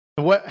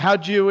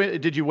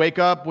Did you wake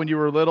up when you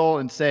were little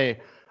and say,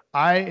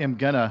 I am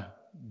gonna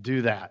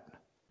do that?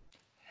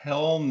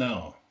 Hell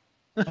no.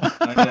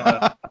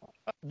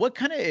 What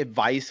kind of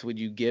advice would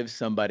you give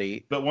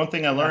somebody? But one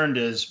thing I learned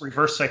is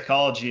reverse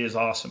psychology is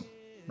awesome,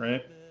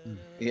 right?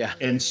 Yeah.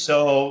 And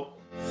so,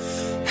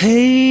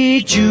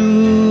 Hey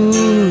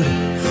Jude,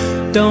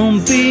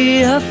 don't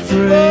be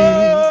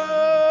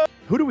afraid.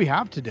 Who do we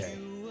have today?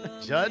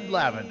 Judd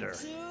Lavender.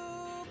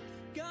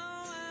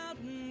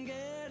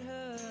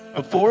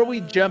 Before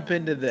we jump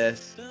into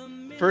this,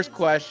 first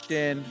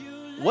question,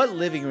 what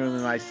living room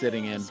am I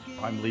sitting in?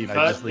 I'm leaving.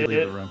 I just leave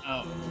the room.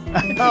 Oh.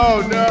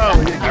 Oh,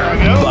 no. There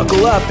we go.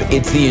 Buckle up.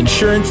 It's the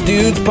Insurance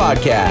Dudes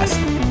Podcast.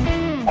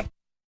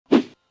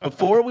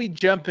 Before we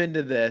jump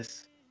into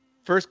this,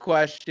 first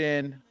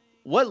question,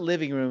 what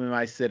living room am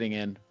I sitting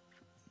in?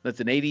 That's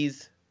an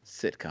 80s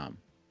sitcom.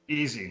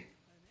 Easy.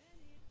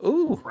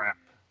 Ooh. Crap.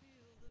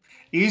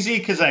 Easy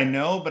because I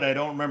know, but I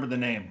don't remember the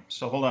name.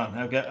 So hold on.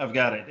 I've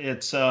got it.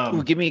 It's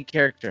Ooh, give me a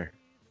character.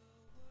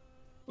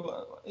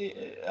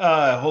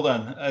 Hold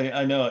on.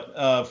 I know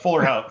it.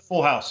 Full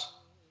House.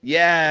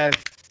 Yes.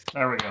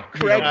 There we go.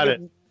 Craig got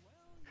it.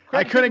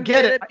 Craig I couldn't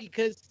get it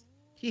because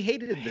he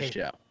hated the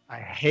show. I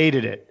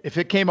hated it. If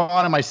it came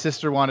on and my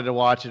sister wanted to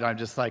watch it, I'm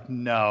just like,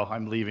 no,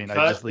 I'm leaving. I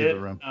just leave the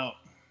room. Oh.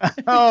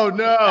 Oh,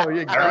 no. There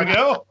we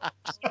go.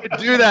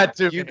 Do that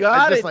to me. You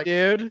got it, like,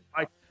 dude.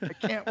 I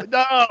can't.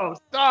 No,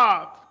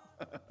 stop.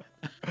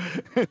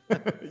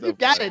 You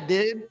got it,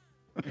 dude.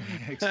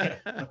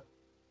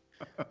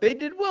 They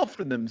did well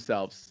for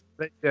themselves.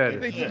 They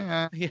did. They did.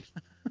 Yeah.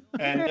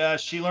 And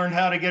she learned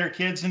how to get her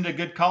kids into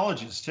good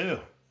colleges too.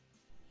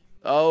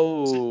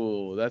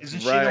 Oh, that's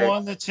Isn't right. she the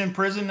one that's in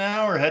prison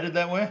now or headed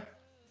that way?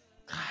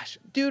 Gosh,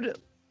 dude,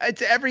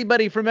 it's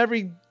everybody from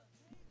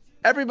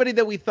everybody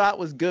that we thought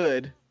was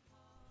good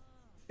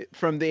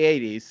from the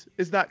 80s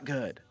is not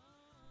good.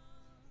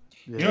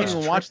 You know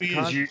what's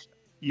trippy is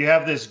you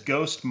have this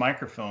ghost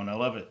microphone. I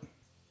love it.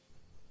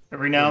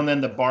 Every now and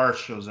then the bar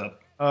shows up.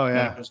 Oh,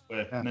 yeah.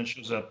 And then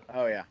shows up.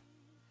 Oh, yeah.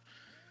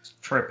 It's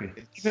trippy.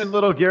 Even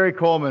little Gary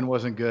Coleman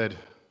wasn't good.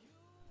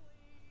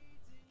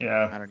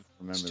 Yeah. I don't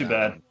remember. It's too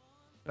bad. One.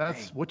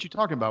 That's what you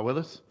talking about,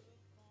 Willis?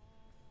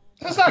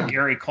 That's not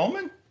Gary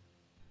Coleman.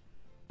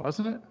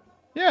 Wasn't it?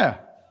 Yeah.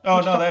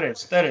 Oh, no, that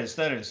is.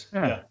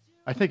 Yeah.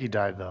 I think he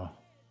died, though.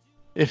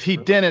 If he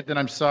didn't, then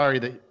I'm sorry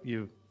that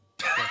you...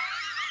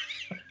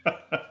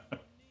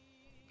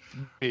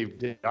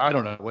 I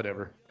don't know,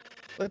 whatever.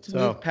 Let's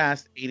move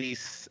past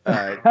 80s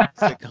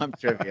sitcom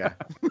trivia.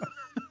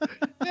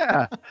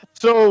 Yeah.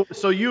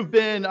 So you've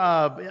been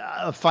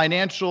a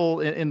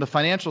financial in the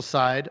financial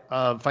side,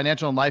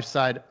 financial and life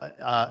side,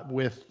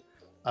 with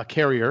a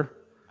carrier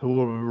who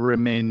will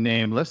remain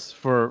nameless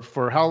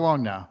for how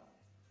long now?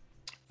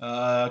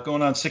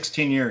 Going on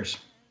 16 years.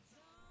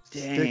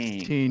 Dang.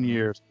 16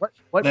 years.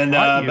 What Then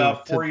brought you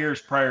about 4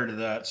 years prior to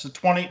that. So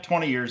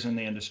 20 years in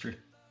the industry.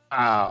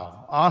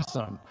 Wow,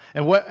 awesome.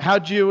 And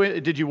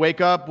did you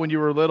wake up when you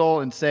were little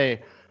and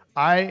say,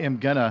 I am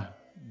gonna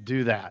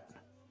do that?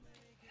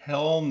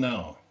 Hell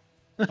no.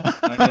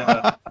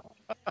 I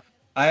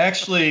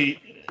actually,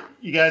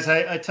 you guys,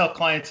 I tell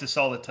clients this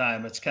all the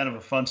time. It's kind of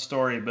a fun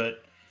story,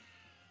 but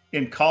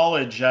in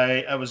college,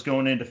 I was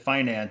going into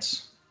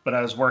finance, but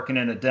I was working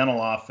in a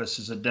dental office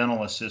as a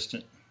dental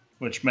assistant,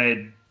 which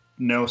made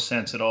no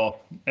sense at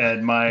all.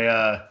 And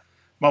my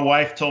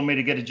wife told me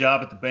to get a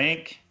job at the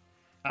bank.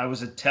 I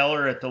was a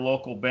teller at the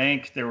local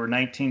bank. There were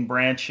 19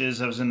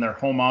 branches. I was in their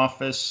home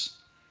office.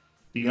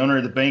 The owner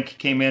of the bank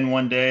came in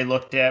one day,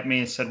 looked at me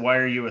and said, "Why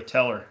are you a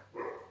teller?"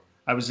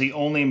 I was the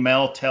only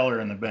male teller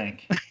in the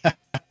bank.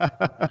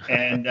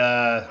 And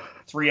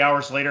 3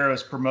 hours later, I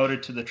was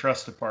promoted to the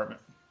trust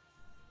department.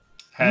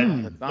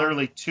 Had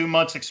literally 2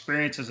 months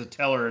experience as a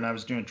teller, and I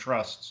was doing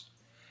trusts.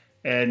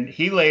 And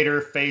he later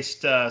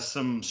faced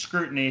some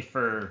scrutiny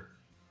for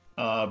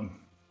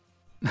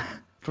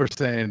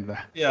saying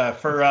that. Yeah,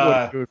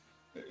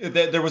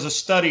 there was a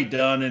study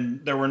done,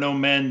 and there were no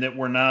men that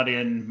were not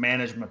in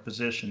management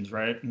positions,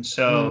 right? And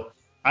so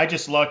I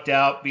just lucked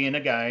out being a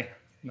guy.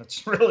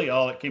 That's really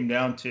all it came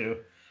down to.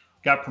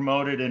 Got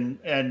promoted,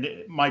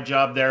 and my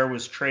job there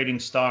was trading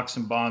stocks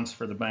and bonds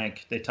for the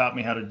bank. They taught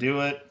me how to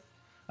do it.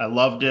 I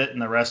loved it, and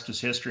the rest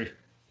is history.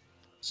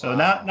 So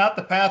not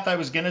the path I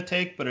was going to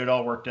take, but it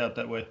all worked out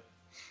that way.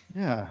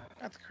 Yeah.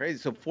 That's crazy.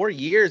 So 4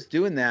 years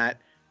doing that.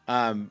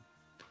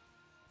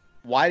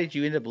 Why did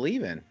you end up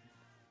leaving?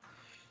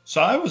 So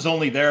I was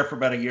only there for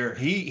about a year.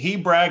 He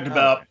bragged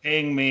about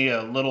paying me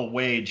a little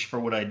wage for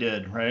what I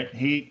did, right?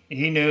 He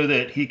knew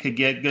that he could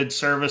get good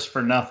service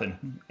for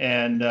nothing.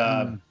 And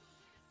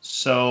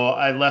so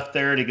I left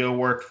there to go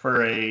work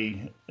for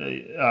a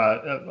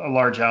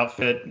large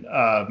outfit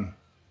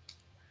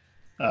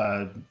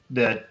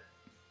that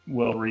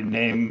will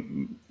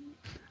remain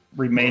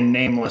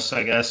nameless,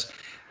 I guess,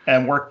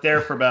 and worked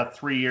there for about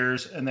 3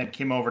 years, and then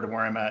came over to where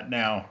I'm at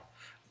now.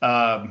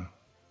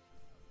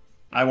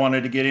 I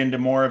wanted to get into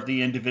more of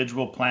the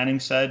individual planning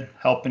side,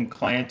 helping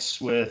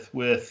clients with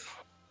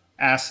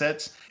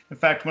assets. In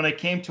fact, when I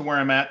came to where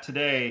I'm at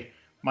today,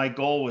 my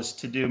goal was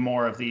to do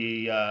more of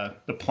the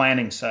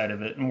planning side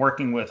of it and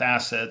working with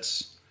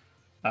assets.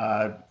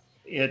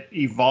 It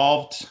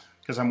evolved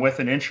because I'm with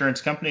an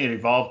insurance company. It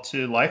evolved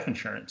to life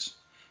insurance.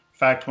 In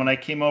fact, when I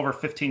came over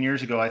 15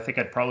 years ago, I think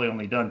I'd probably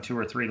only done 2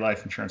 or 3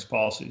 life insurance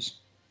policies.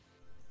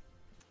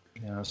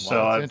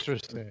 So That's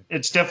interesting.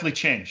 It's definitely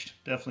changed.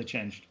 Definitely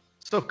changed.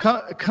 So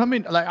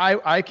coming, like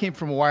I came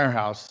from a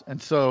wirehouse,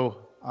 and so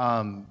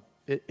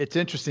it's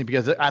interesting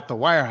because at the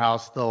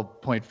wirehouse they'll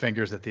point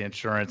fingers at the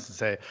insurance and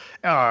say,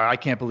 "Oh, I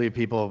can't believe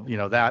people,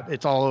 that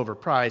it's all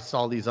overpriced,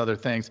 all these other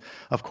things."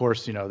 Of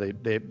course, they're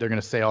going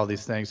to say all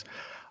these things.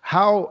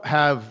 How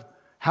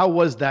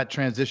was that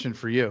transition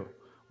for you?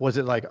 Was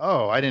it like,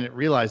 "Oh, I didn't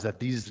realize that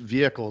these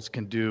vehicles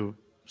can do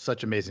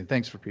such amazing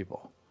things for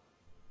people"?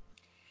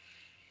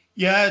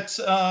 Yeah, it's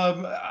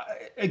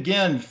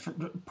again,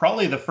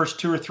 probably the first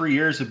 2 or 3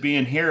 years of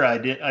being here, I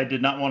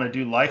did not want to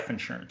do life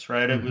insurance,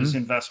 right? It was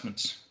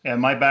investments. And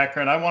my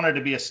background, I wanted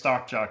to be a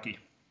stock jockey.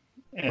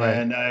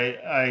 And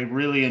I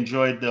really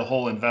enjoyed the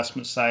whole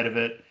investment side of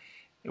it.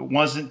 It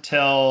wasn't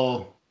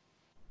till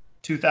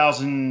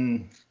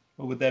 2000,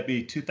 what would that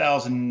be?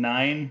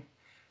 2009,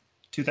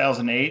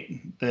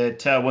 2008,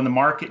 that when the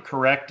market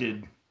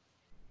corrected,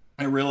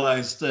 I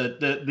realized that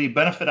the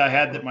benefit I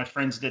had that my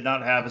friends did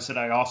not have is that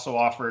I also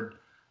offered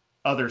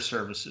other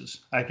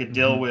services. I could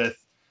deal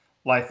with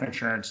life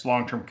insurance,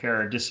 long-term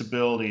care,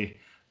 disability.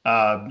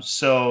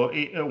 So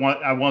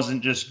I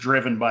wasn't just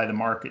driven by the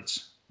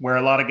markets, where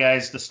a lot of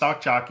guys, the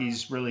stock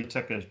jockeys, really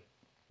took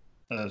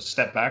a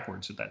step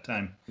backwards at that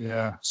time.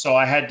 Yeah. So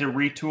I had to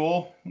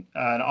retool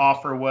and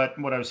offer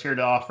what I was here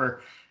to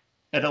offer.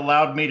 It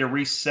allowed me to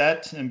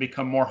reset and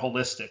become more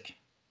holistic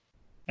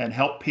and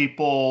help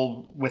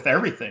people with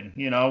everything.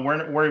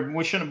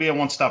 We shouldn't be a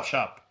one-stop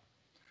shop.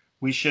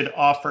 We should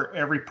offer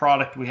every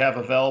product we have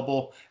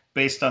available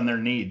based on their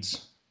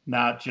needs,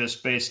 not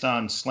just based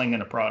on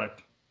slinging a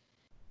product.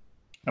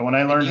 And when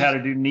I learned how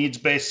to do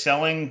needs-based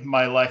selling,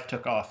 my life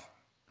took off.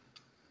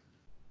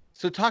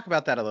 So talk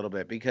about that a little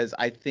bit, because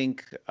I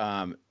think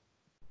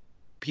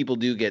people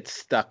do get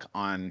stuck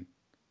on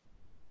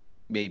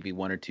maybe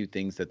 1 or 2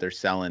 things that they're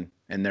selling,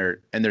 and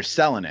they're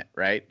selling it,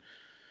 right?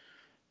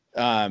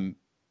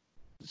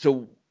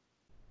 So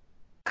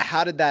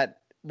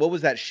what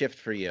was that shift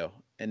for you?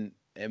 And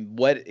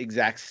what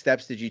exact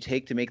steps did you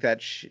take to make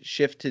that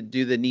shift to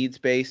do the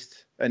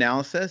needs-based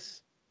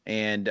analysis?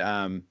 And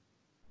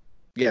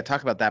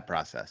talk about that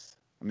process.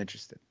 I'm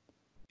interested.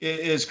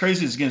 As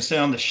crazy as it's going to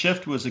sound, the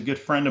shift was a good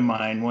friend of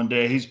mine one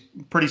day. He's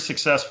pretty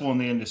successful in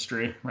the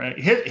industry, right?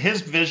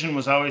 His vision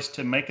was always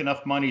to make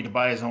enough money to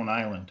buy his own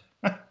island.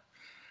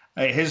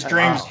 His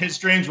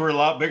dreams were a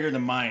lot bigger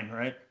than mine,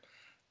 right?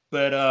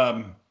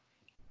 But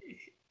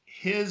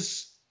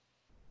his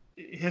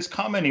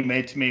comment he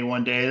made to me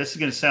one day, this is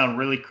going to sound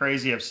really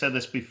crazy. I've said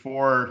this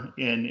before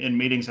in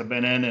meetings I've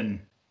been in, and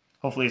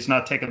hopefully it's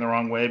not taken the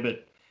wrong way,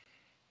 but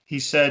he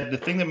said the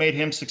thing that made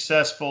him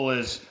successful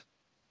is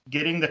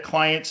getting the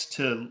clients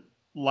to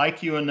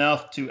like you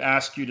enough to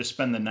ask you to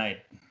spend the night.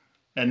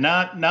 And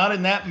not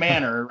in that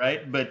manner,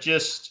 right? But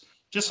just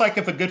like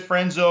if a good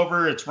friend's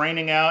over, it's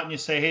raining out, and you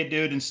say, "Hey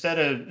dude, instead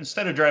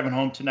of driving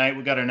home tonight,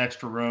 we got an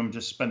extra room,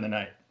 just spend the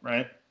night,"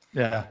 right?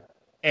 Yeah.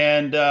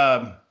 And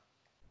I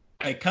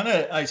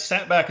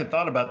sat back and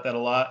thought about that a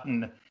lot.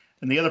 And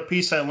the other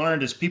piece I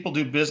learned is people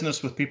do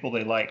business with people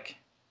they like,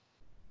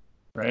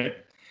 right?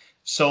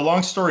 So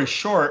long story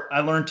short, I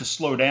learned to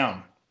slow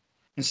down.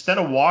 Instead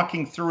of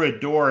walking through a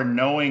door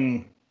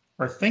knowing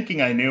or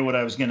thinking I knew what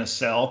I was going to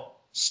sell,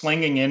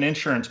 slinging an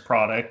insurance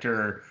product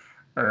or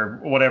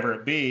whatever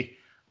it be,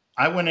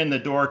 I went in the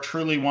door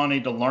truly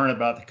wanting to learn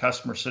about the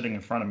customer sitting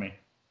in front of me.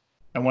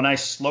 And when I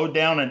slowed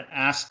down and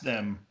asked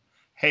them,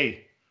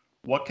 "Hey,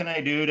 what can I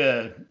do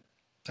to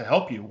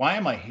help you? Why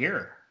am I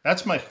here?"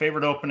 That's my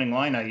favorite opening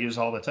line I use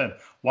all the time.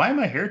 Why am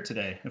I here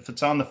today? If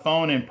it's on the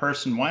phone, in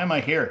person, why am I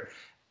here?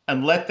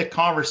 And let the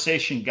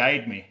conversation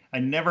guide me. I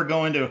never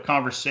go into a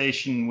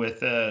conversation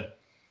with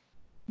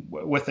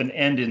an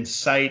end in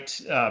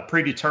sight,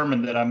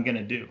 predetermined that I'm going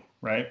to do,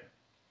 right?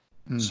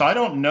 So I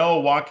don't know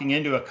walking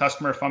into a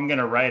customer if I'm going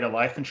to write a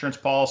life insurance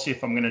policy,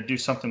 if I'm going to do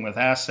something with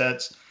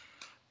assets.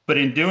 But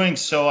in doing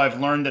so, I've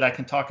learned that I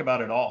can talk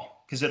about it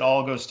all because it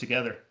all goes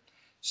together.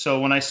 So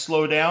when I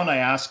slow down, I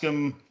ask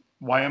them,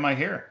 "Why am I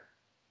here?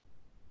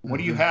 What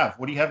do you have?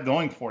 What do you have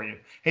going for you?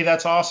 Hey,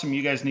 that's awesome.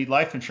 You guys need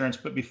life insurance.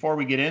 But before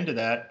we get into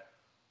that,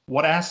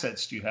 what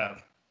assets do you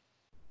have?"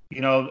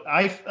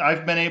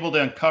 I've been able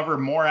to uncover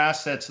more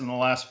assets in the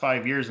last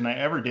 5 years than I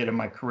ever did in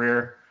my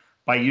career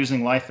by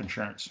using life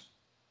insurance.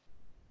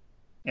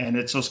 And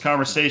it's those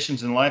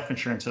conversations in life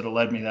insurance that have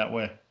led me that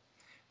way,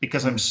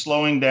 because I'm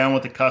slowing down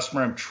with the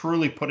customer. I'm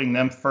truly putting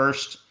them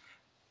first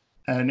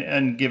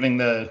and giving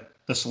the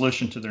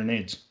solution to their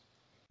needs.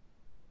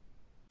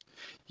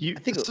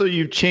 So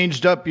you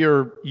changed up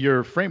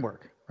your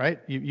framework, right?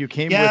 You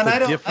came with and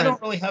a I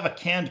don't really have a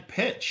canned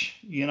pitch.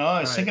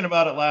 I was thinking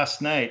about it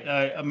last night.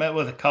 I met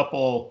with a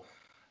couple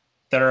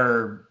that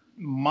are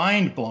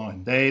mind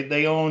blowing.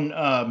 They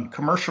own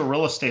commercial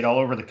real estate all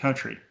over the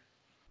country.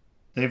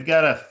 They've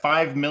got a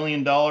 $5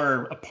 million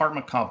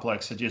apartment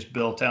complex that just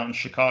built out in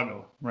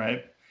Chicago,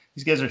 right?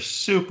 These guys are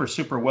super,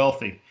 super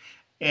wealthy.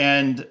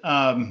 And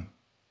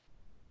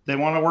they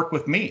want to work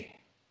with me.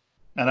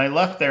 And I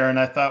left there and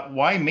I thought,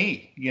 why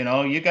me? You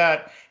know, you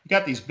got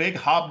these big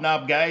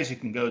hobnob guys you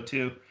can go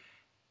to.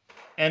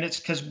 And it's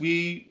because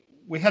we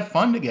had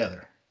fun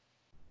together.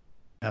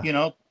 Yeah. You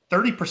know,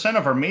 30%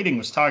 of our meeting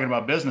was talking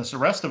about business. The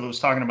rest of it was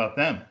talking about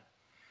them.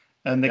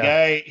 And the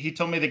guy, he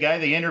told me the guy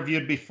they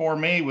interviewed before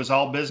me was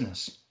all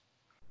business.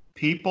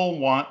 People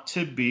want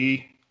to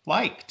be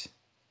liked.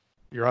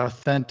 You're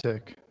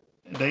authentic.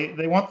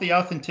 They want the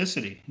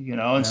authenticity, you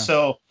know. And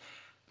so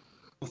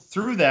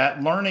through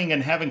that, learning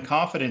and having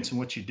confidence in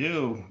what you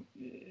do,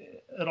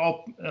 it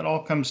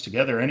all comes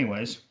together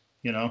anyways,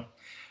 you know.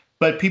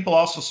 But people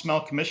also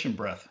smell commission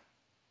breath.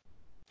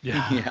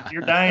 Yeah.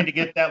 You're dying to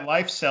get that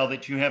life sell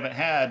that you haven't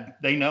had.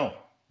 They know,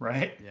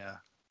 right? Yeah.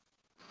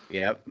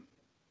 Yep.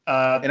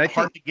 And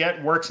hard to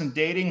get works in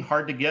dating,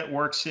 hard to get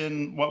works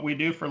in what we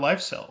do for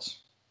life sells.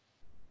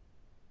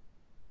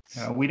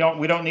 We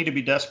don't need to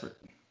be desperate.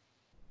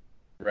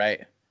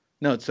 Right.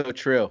 No, it's so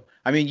true.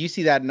 I mean, you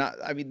see that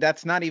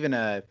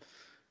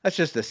that's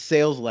just a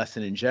sales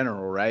lesson in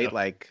general, right? Yeah.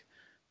 Like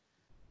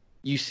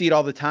you see it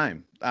all the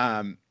time.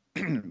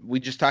 I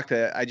just talked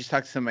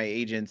to some of my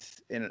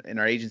agents in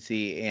our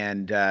agency,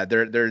 and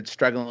they're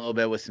struggling a little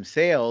bit with some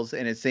sales,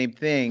 and it's the same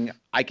thing.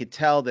 I could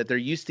tell that they're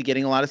used to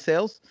getting a lot of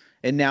sales,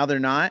 and now they're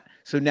not.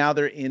 So now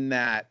they're in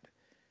that,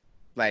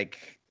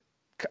 like,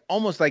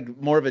 almost like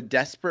more of a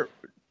desperate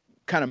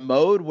kind of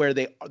mode where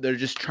they're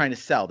just trying to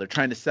sell. They're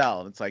trying to sell,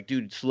 and it's like,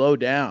 dude, slow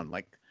down.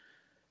 Like,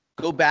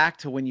 go back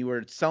to when you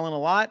were selling a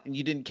lot and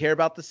you didn't care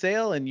about the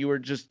sale, and you were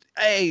just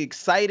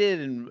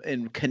excited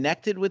and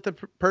connected with the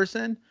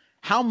person.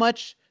 How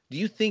much do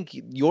you think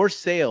your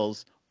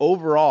sales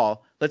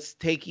overall, let's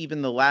take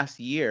even the last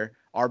year,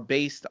 are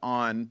based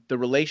on the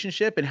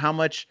relationship, and how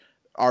much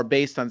are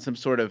based on some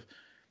sort of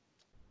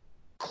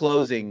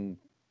closing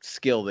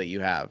skill that you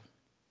have?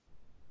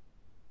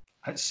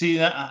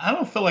 See, I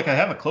don't feel like I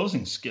have a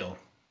closing skill.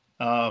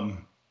 I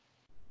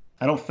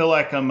don't feel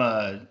like I'm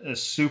a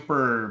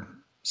super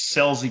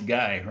salesy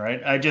guy,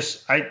 right? I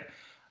just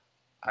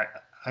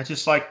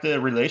like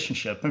the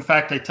relationship. In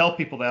fact, I tell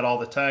people that all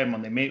the time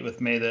when they meet with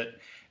me, that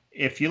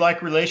if you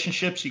like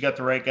relationships, you got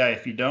the right guy.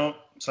 If you don't,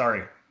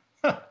 sorry.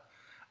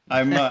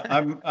 I'm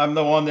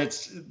the one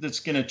that's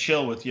going to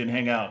chill with you and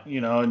hang out,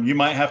 you know, and you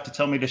might have to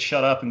tell me to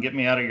shut up and get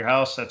me out of your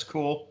house. That's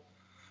cool.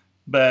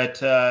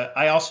 But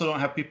I also don't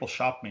have people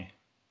shop me.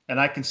 And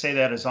I can say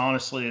that as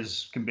honestly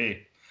as can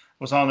be.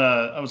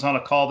 I was on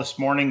a call this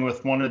morning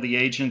with one of the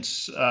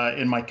agents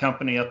in my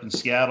company up in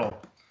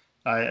Seattle.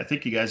 I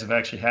think you guys have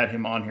actually had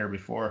him on here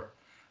before.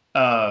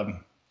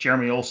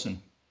 Jeremy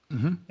Olson.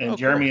 Mm-hmm. And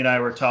Jeremy and I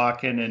were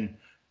talking, and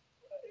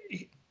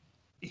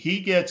he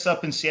gets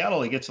up in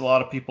Seattle, he gets a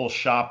lot of people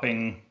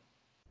shopping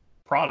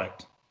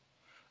product.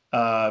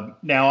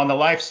 Now on the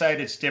life side,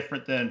 it's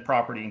different than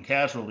property and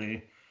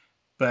casualty,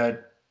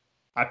 but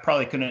I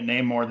probably couldn't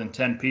name more than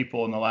 10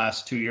 people in the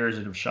last 2 years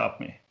that have shopped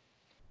me.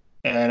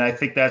 And I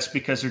think that's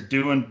because they're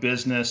doing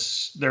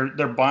business.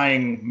 They're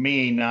buying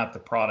me, not the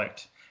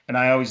product. And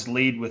I always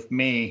lead with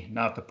me,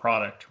 not the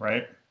product,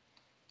 right?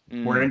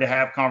 Mm. We're in to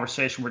have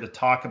conversation. We're to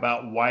talk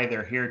about why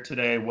they're here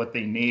today, what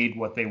they need,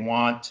 what they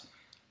want.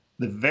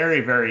 The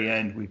very, very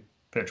end, we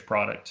pitch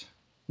product.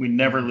 We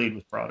never lead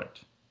with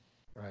product.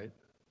 Right.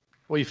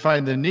 Well, you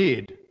find the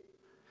need.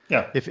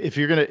 Yeah. If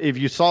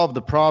you solve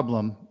the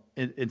problem,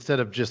 instead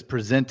of just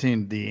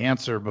presenting the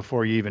answer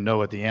before you even know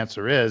what the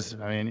answer is,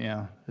 I mean,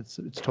 yeah, it's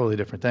a totally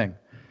different thing.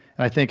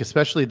 And I think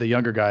especially the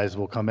younger guys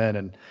will come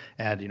in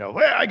and you know,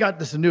 well, I got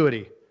this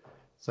annuity.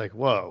 It's like,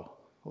 whoa,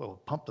 well,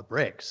 pump the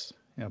brakes.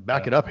 You know,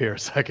 back it up here a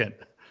second.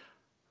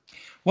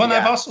 Well, and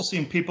I've also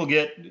seen people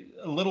get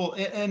a little,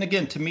 and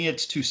again, to me,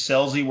 it's too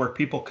salesy, where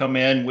people come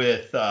in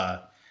with,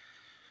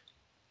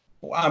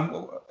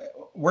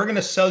 we're going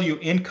to sell you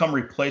income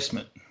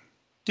replacement.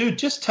 Dude,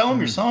 just tell them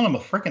you're selling them a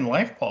freaking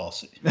life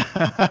policy.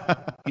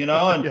 You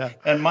know,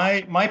 and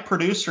my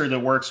producer that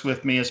works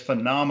with me is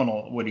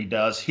phenomenal at what he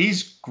does.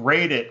 He's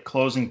great at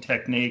closing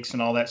techniques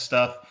and all that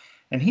stuff.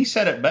 And he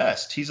said it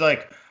best. He's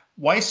like,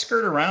 why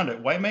skirt around it?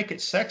 Why make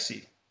it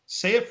sexy?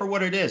 Say it for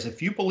what it is.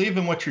 If you believe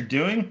in what you're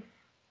doing,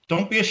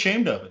 don't be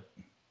ashamed of it.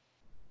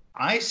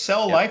 I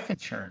sell life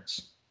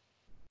insurance.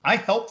 I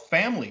help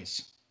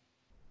families.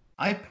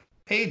 I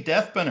pay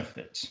death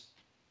benefits.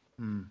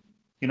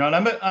 You know, and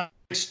I'm a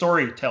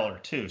storyteller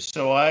too.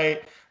 So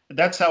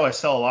that's how I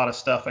sell a lot of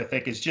stuff. I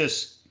think is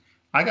just,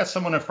 I got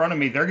someone in front of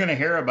me. They're going to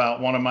hear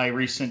about one of my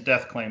recent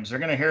death claims. They're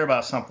going to hear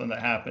about something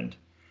that happened,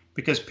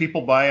 because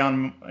people buy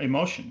on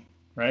emotion,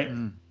 right?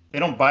 They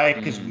don't buy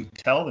because we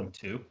tell them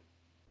to.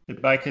 They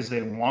buy because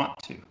they want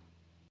to.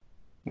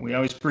 We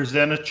always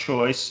present a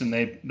choice, and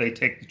they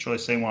take the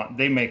choice they want.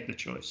 They make the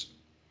choice.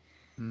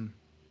 I'm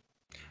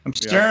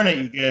staring at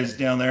you guys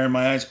down there, and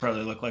my eyes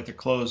probably look like they're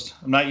closed.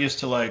 I'm not used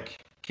to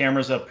like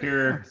cameras up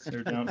here.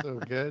 They're down. So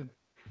good.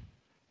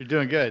 You're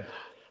doing good.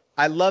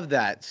 I love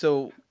that.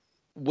 So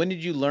when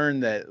did you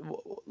learn that?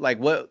 Like,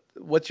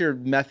 what's your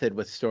method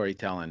with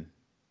storytelling?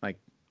 Like,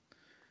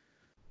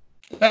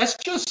 That's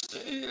just,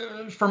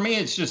 for me,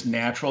 it's just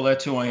natural.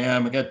 That's who I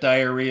am. I got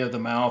diarrhea of the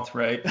mouth,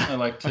 right? I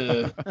like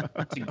to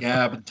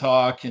gab and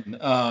talk.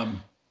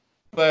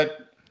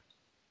 But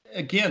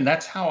again,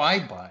 that's how I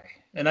buy.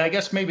 And I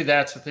guess maybe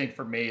that's the thing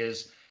for me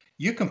is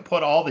you can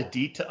put all the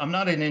detail. I'm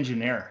not an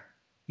engineer.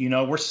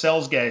 We're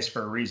sales guys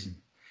for a reason.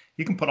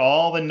 You can put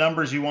all the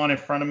numbers you want in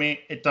front of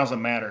me. It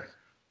doesn't matter.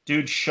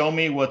 Dude, show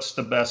me what's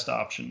the best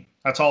option.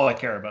 That's all I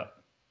care about.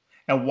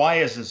 And why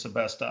is this the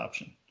best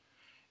option?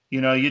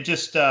 You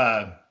just,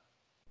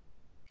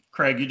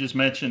 Craig, you just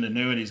mentioned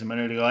annuities a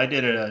minute ago. I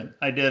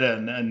did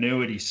an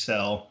annuity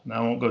sell. And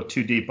I won't go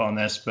too deep on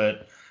this,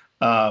 but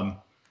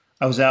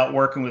I was out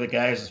working with a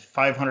guy who's a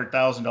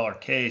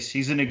 $500,000 case.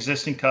 He's an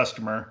existing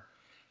customer.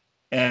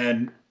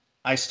 And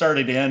I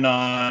started in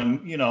on,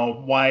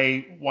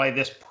 why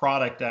this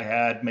product I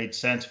had made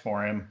sense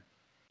for him.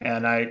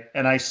 And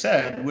I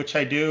said, which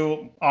I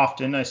do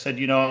often, I said,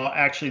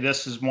 actually,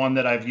 this is one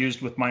that I've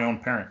used with my own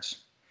parents.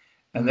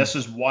 And this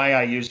is why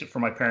I used it for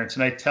my parents.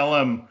 And I tell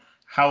him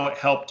how it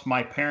helped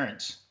my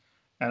parents.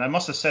 And I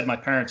must have said my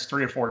parents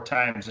 3 or 4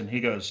 times. And he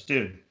goes,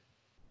 dude,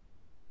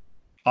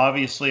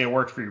 obviously it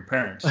worked for your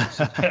parents. I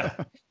said, yeah.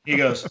 He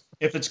goes,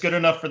 if it's good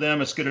enough for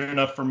them, it's good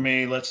enough for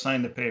me. Let's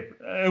sign the paper.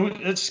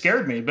 It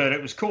scared me, but it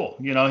was cool.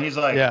 He's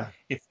like,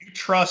 if you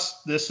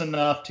trust this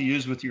enough to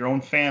use with your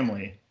own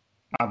family,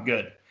 I'm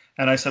good.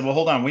 And I said, well,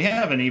 hold on. We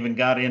haven't even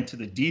got into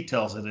the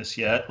details of this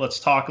yet. Let's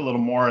talk a little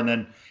more. And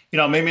then,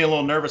 it made me a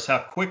little nervous how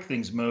quick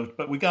things moved,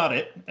 but we got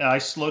it. I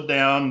slowed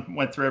down,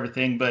 went through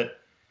everything.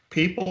 But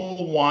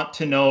people want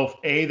to know if,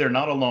 A, they're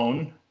not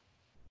alone.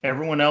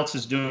 Everyone else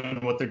is doing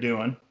what they're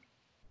doing.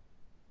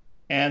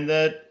 And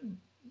that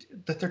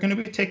they're going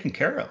to be taken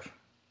care of.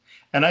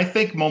 And I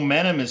think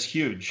momentum is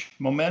huge.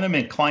 Momentum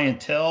in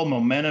clientele,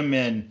 momentum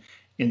in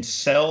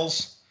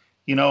sales.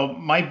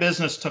 My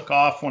business took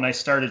off when I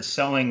started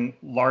selling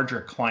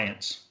larger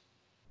clients.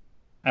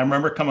 I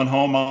remember coming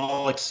home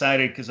all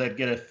excited because I'd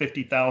get a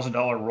 $50,000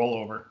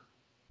 rollover.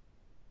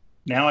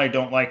 Now I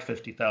don't like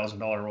 $50,000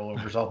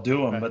 rollovers. I'll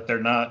do them, but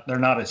they're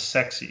not as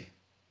sexy.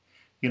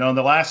 In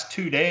the last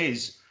 2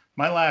 days,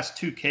 my last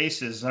 2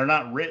 cases, they're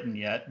not written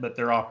yet, but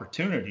they're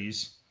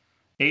opportunities.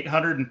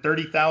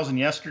 830,000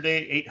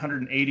 yesterday,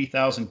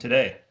 880,000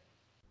 today.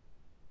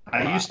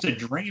 I used to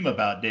dream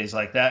about days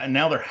like that, and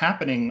now they're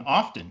happening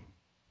often.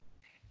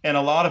 And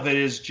a lot of it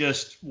is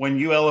just when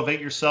you elevate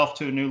yourself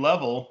to a new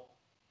level,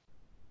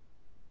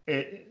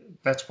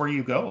 that's where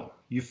you go.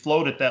 You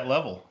float at that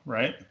level,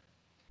 right?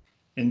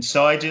 And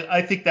so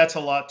I think that's a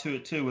lot to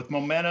it too. With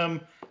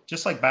momentum,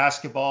 just like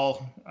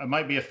basketball, I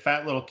might be a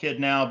fat little kid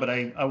now, but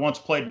I once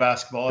played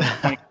basketball as a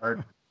point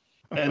guard.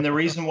 And the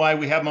reason why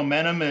we have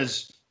momentum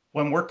is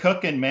when we're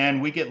cooking, man,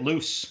 we get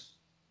loose.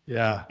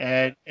 Yeah.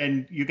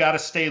 And you got to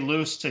stay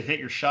loose to hit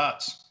your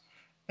shots.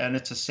 And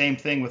it's the same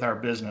thing with our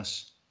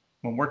business.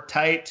 When we're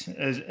tight,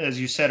 as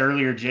you said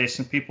earlier,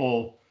 Jason,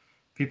 people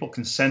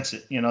can sense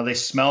it. They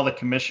smell the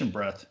commission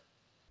breath.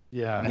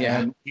 Yeah.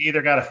 And we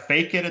either got to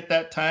fake it at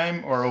that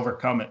time or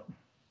overcome it.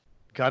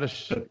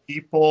 So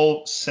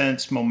people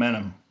sense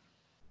momentum.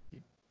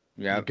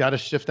 Yeah. You've got to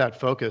shift that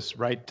focus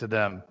right to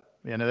them.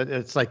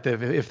 It's like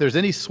if there's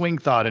any swing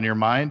thought in your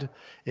mind,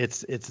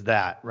 it's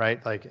that,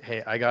 right? Like,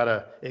 hey,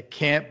 it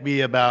can't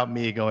be about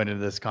me going into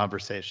this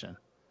conversation.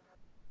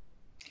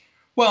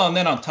 Well, and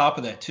then on top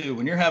of that too,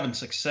 when you're having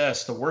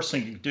success, the worst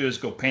thing you can do is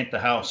go paint the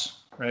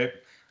house, right?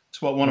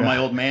 It's what one of my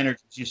old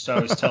managers used to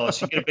always tell us.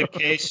 You get a big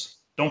case,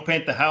 don't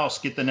paint the house,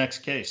 get the next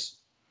case.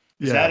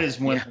 That is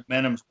when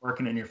momentum's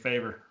working in your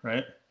favor,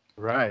 right?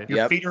 Right.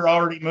 Your feet are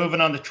already moving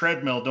on the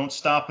treadmill. Don't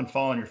stop and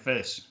fall on your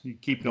face. You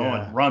keep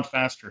going. Run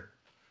faster.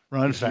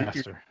 Run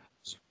faster.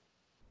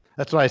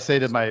 That's why I say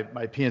to my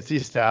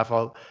PNC staff,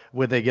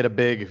 when they get a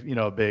big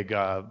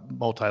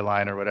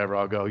multi-line or whatever,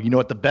 I'll go, you know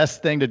what the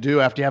best thing to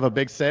do after you have a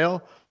big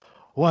sale?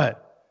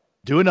 What?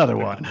 Do another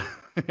one.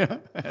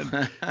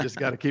 And just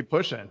got to keep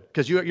pushing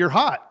because you're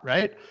hot,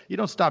 right? You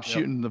don't stop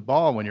shooting the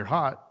ball when you're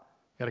hot.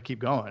 Got to keep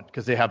going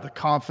because they have the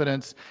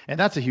confidence. And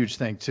that's a huge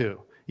thing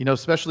too.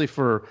 Especially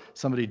for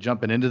somebody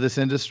jumping into this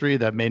industry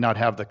that may not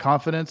have the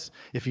confidence.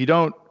 If you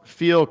don't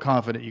feel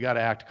confident, you got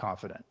to act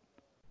confident.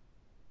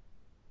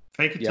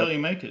 Fake it till you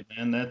make it,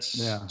 man.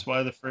 That's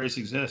why the phrase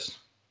exists.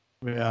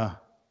 Yeah.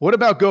 What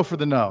about go for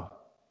the no?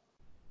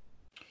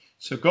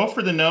 So go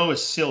for the no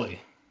is silly.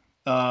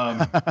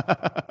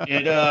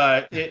 It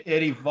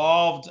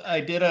evolved.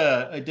 I did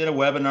a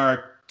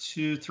webinar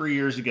 2-3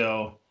 years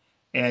ago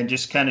and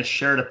just kind of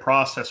shared a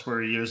process we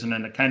were using,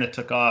 and it kind of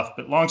took off.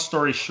 But long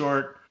story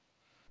short,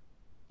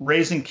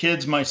 raising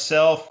kids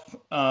myself,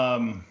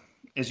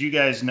 as you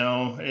guys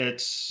know,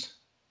 it's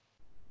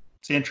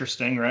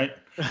interesting, right?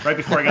 Right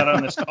before I got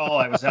on this call,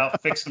 I was out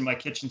fixing my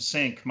kitchen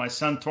sink. My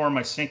son tore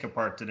my sink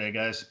apart today,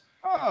 guys.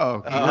 Oh,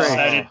 great. He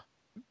decided,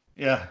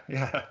 yeah.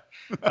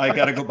 I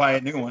got to go buy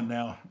a new one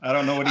now. I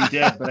don't know what he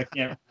did, but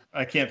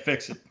I can't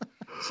fix it.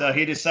 So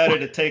he decided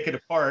to take it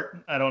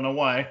apart. I don't know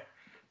why.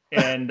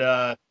 And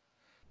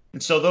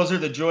And so those are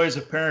the joys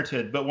of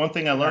parenthood. But one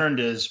thing I learned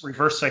is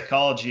reverse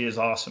psychology is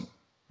awesome,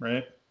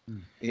 right?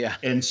 Yeah.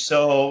 And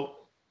so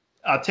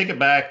I'll take it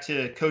back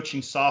to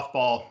coaching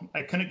softball.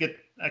 I couldn't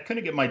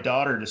get my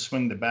daughter to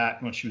swing the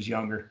bat when she was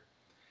younger.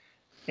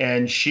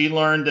 And she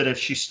learned that if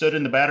she stood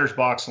in the batter's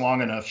box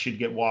long enough, she'd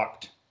get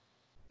walked.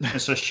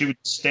 And so she would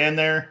stand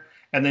there,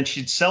 and then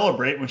she'd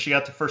celebrate when she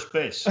got to first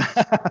base.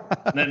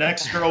 And the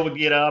next girl would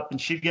get up,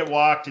 and she'd get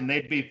walked, and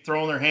they'd be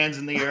throwing their hands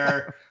in the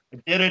air. I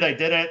did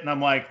it. And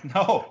I'm like,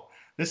 no,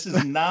 this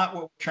is not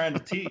what we're trying to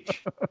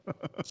teach.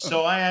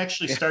 So I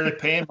actually started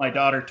paying my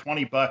daughter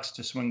 $20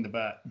 to swing the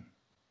bat.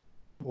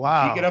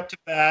 Wow. You get up to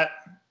bat,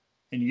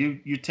 and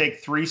you take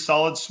 3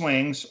 solid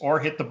swings or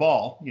hit the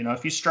ball. You know,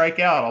 if you strike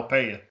out, I'll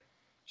pay you.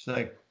 She's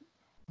like,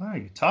 what are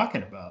you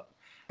talking about?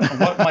 And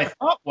what my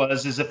thought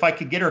was is if I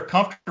could get her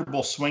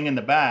comfortable swinging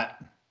the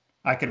bat,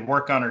 I could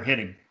work on her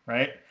hitting,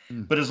 right?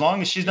 But as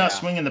long as she's not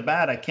swinging the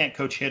bat, I can't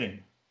coach hitting.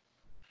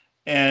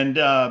 And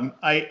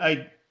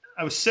I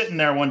was sitting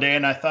there one day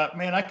and I thought,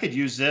 man, I could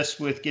use this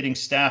with getting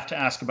staff to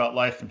ask about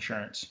life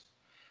insurance.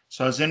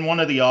 So I was in one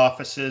of the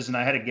offices and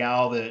I had a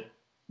gal that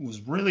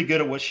was really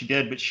good at what she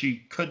did, but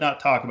she could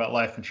not talk about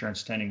life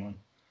insurance to anyone.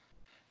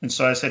 And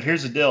so I said,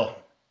 here's the deal.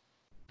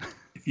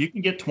 If you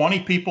can get 20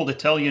 people to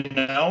tell you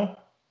no,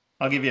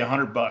 I'll give you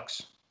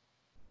 $100.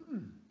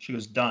 She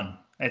goes, done.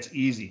 That's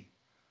easy.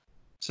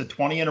 So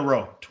 20 in a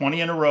row,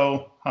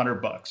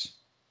 $100.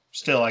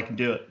 Still, I can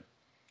do it.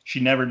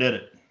 She never did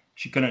it.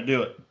 She couldn't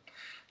do it.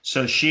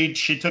 So she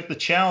took the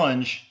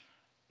challenge,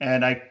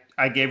 and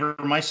I gave her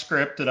my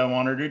script that I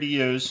wanted her to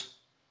use.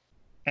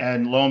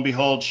 And lo and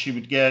behold, she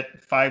would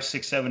get 5,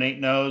 6, 7, 8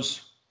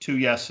 no's, 2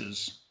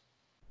 yeses,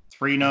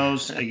 3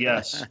 no's, a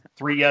yes,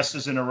 3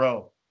 yeses in a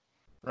row.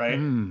 Right.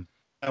 And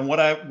what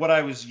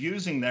I was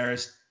using there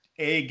is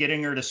A,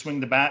 getting her to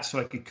swing the bat so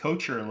I could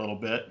coach her a little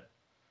bit.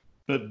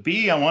 But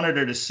B, I wanted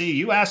her to see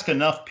you ask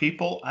enough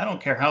people, I don't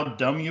care how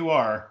dumb you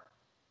are,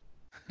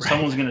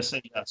 someone's going to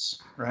say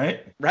yes.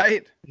 Right.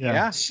 Right.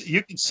 Yeah.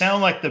 You can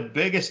sound like the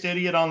biggest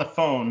idiot on the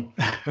phone.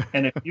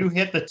 And if you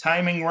hit the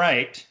timing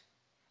right,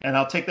 and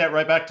I'll take that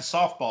right back to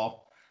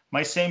softball,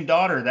 my same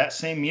daughter that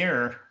same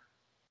year,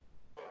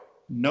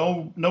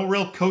 no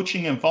real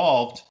coaching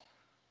involved.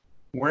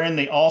 We're in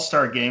the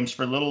all-star games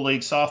for Little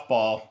League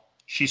softball.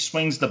 She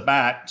swings the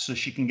bat so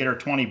she can get her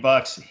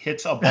 $20,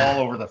 hits a ball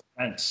over the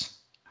fence.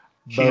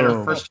 She hit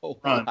her first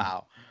run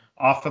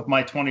off of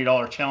my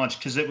 $20 challenge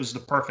because it was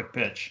the perfect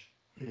pitch.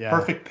 Yeah.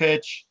 Perfect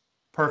pitch,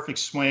 perfect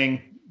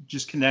swing,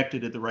 just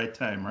connected at the right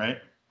time, right?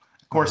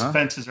 Of course,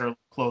 fences are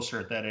closer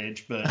at that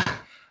age, but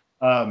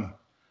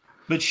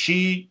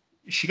she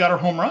got her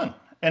home run.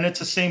 And it's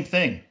the same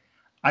thing.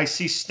 I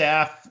see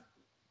staff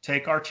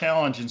take our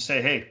challenge and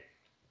say, hey,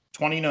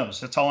 20 no's.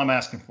 That's all I'm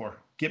asking for.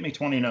 Get me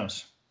 20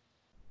 no's.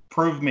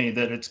 Prove me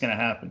that it's going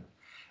to happen.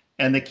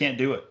 And they can't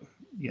do it,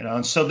 you know?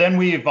 And so then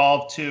we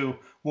evolved to,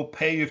 we'll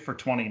pay you for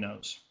 20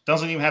 no's.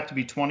 Doesn't even have to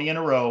be 20 in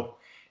a row.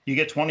 You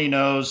get 20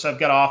 no's. I've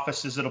got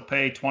offices that'll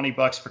pay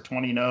 $20 for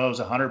 20 no's,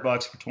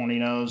 $100 for 20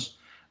 no's.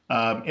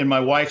 In my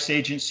wife's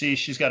agency,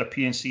 she's got a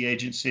PNC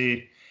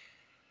agency.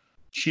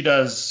 She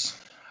does,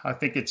 I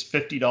think it's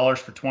 $50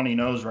 for 20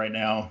 no's right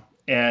now.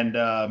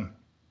 And,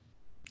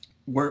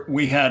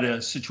 we had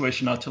a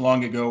situation not too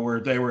long ago where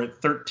they were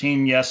at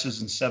 13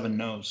 yeses and 7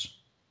 no's.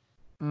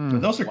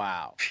 Those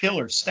are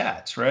killer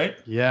stats, right?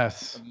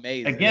 Yes.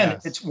 Amazing. Again,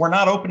 we're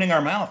not opening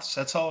our mouths.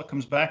 That's all it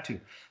comes back to.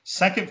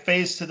 Second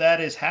phase to that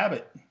is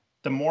habit.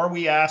 The more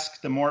we ask,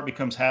 the more it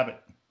becomes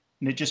habit.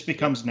 And it just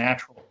becomes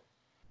natural.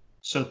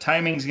 So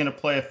timing is going to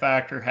play a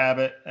factor,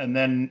 habit, and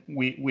then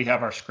we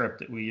have our script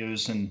that we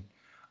use. And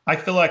I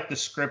feel like the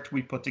script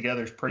we put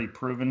together is pretty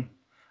proven.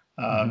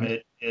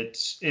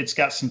 It's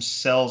got some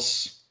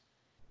sales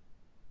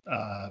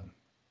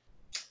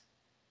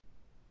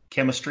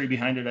chemistry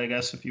behind it, I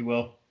guess, if you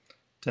will,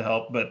 to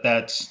help. But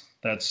that's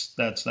that.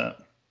 So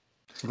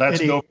that's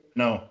go for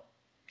no.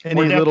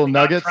 Any little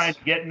nuggets? Not trying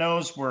to get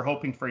no's. We're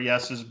hoping for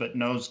yeses, but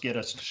no's get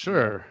us.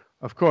 Sure,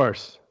 of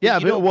course. Yeah,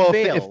 but don't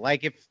fail.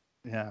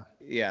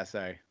 Yeah.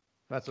 Sorry.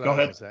 That's what I was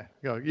going to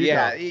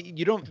say.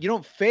 You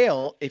don't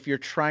fail if you're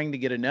trying to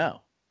get a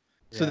no.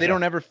 So they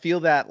don't ever feel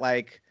that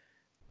like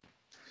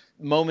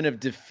moment of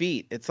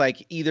defeat. It's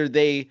like either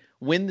they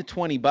win the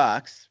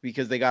 $20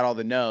 because they got all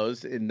the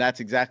no's and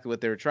that's exactly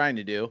what they were trying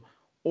to do,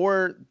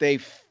 or they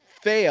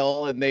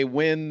fail and they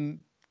win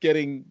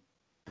getting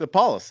the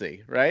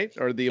policy, right?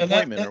 Or the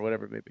appointment or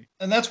whatever it may be.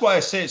 And that's why I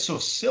say it's so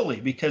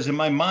silly, because in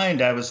my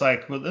mind I was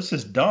like, well, this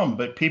is dumb,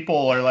 but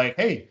people are like,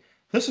 hey,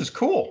 this is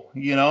cool,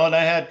 you know? And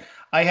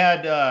I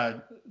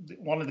had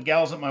one of the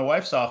gals at my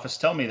wife's office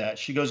tell me that.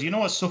 She goes, you know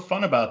what's so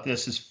fun about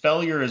this is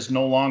failure is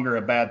no longer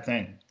a bad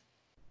thing.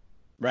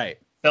 Right.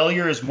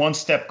 Failure is one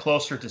step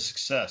closer to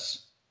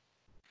success.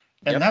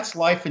 And that's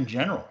life in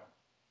general.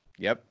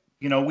 Yep.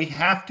 You know, we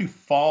have to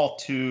fall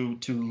to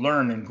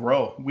learn and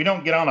grow. We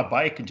don't get on a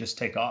bike and just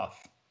take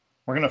off.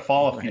 We're going to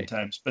fall a few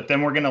times, but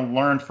then we're going to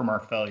learn from our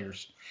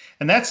failures.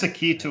 And that's the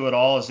key to it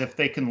all, is if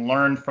they can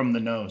learn from the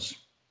no's.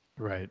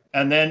 Right.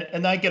 And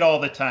I get all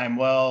the time,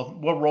 well,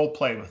 we'll role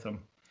play with them.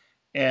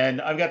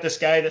 And I've got this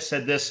guy that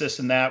said this,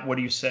 and that. What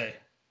do you say?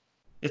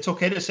 It's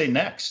okay to say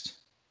next.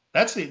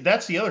 That's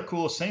the other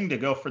coolest thing to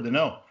go for the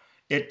no.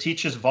 It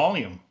teaches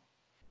volume.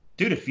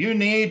 Dude, if you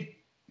need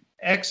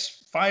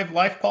X 5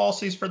 life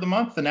policies for the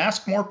month, then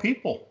ask more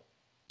people.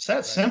 It's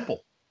that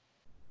simple.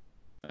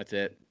 That's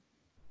it.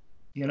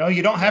 You know,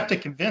 you don't have to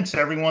convince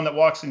everyone that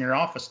walks in your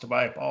office to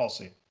buy a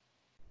policy.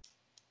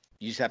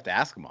 You just have to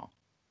ask them all.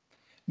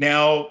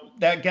 Now,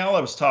 that gal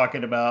I was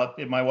talking about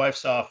in my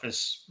wife's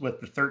office with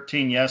the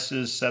 13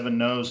 yeses, 7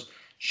 nos,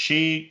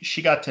 she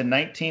got to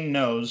 19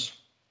 nos.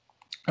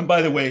 And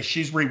by the way,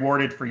 she's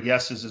rewarded for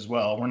yeses as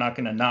well. We're not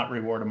going to not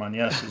reward them on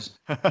yeses.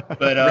 But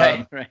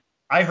right.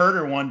 I heard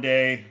her one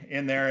day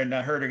in there, and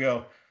I heard her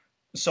go,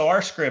 so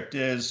our script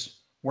is,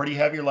 where do you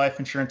have your life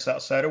insurance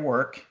outside of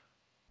work?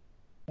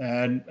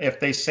 And if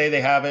they say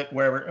they have it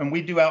wherever, and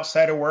we do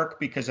outside of work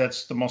because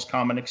that's the most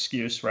common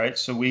excuse, right?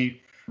 So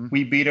we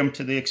beat them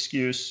to the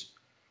excuse.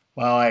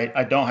 Well,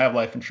 I don't have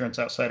life insurance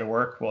outside of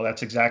work. Well,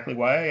 that's exactly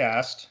why I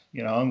asked,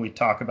 you know, and we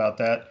talk about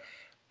that.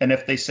 And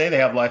if they say they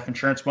have life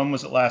insurance, when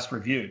was it last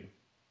reviewed?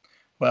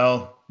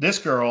 Well, this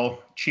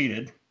girl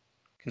cheated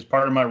because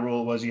part of my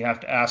rule was you have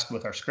to ask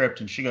with our script.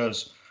 And she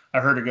goes, I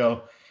heard her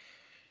go,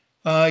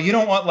 you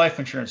don't want life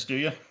insurance, do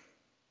you?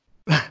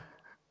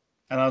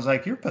 And I was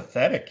like, you're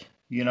pathetic,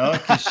 you know,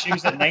 because she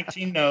was at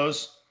 19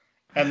 no's.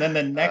 And then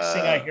the next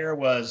thing I hear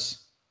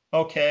was,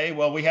 okay,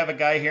 well, we have a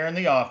guy here in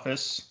the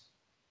office,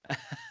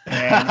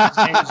 and his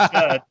name is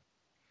Judd.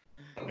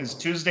 Is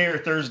Tuesday or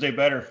Thursday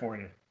better for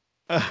you?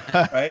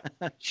 Right?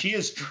 She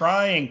is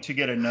trying to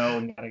get a no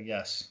and get a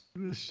yes.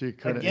 She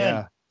could. Again,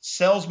 Yeah.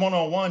 sales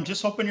 101,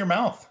 just open your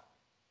mouth.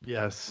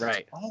 Yes.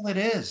 Right. That's all it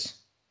is.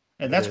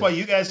 And that's why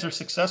you guys are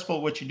successful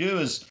at what you do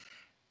is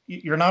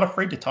you're not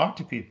afraid to talk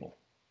to people.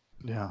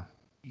 Yeah.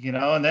 You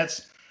know, and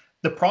that's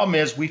the problem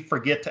is we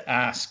forget to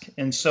ask.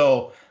 And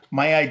so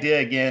my idea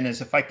again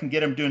is if I can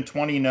get them doing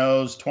 20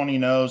 no's, 20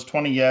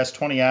 yes,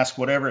 20 ask,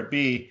 whatever it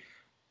be,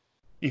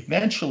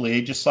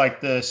 eventually, just like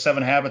the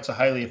 7 habits of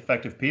highly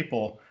effective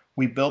people,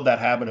 we build that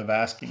habit of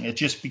asking. It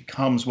just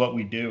becomes what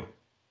we do.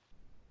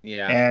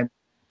 Yeah. And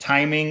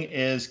timing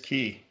is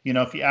key. You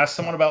know, if you ask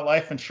someone about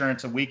life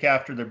insurance a week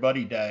after their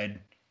buddy died,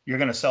 you're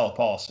going to sell a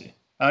policy.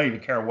 I don't even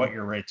care what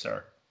your rates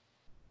are.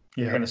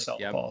 You're going to sell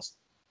a policy.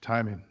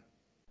 Timing.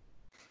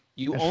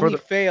 You only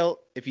fail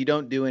if you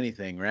don't do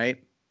anything,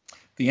 right?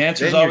 The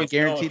answer is always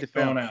guaranteed to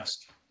fail. Don't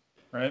ask,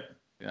 right?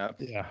 Yeah.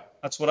 Yeah.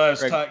 That's what I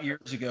was taught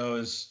years ago.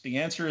 Is the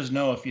answer is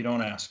no if you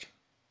don't ask,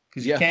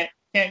 because you can't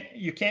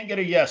get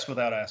a yes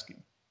without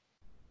asking.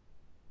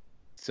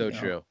 So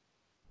true.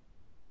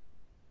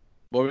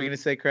 What were we going to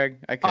say, Craig?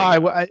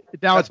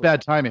 Now it's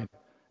bad timing.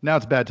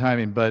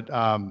 But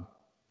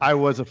I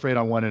was afraid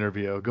on one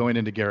interview going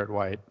into Garrett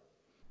White,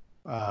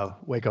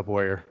 Wake Up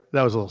Warrior.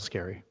 That was a little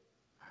scary.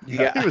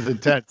 Yeah, it was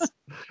intense.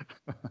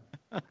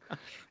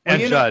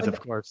 And Judd, of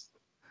course.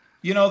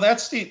 You know,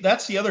 that's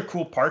the other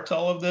cool part to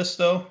all of this,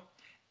 though,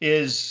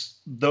 is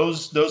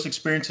those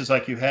experiences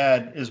like you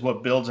had is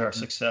what builds our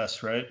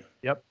success, right?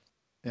 Yep.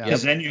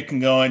 Because then you can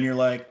go and you're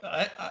like,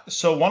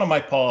 so one of my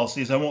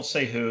policies, I won't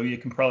say who, you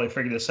can probably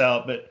figure this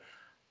out, but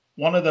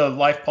one of the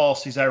life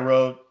policies I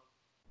wrote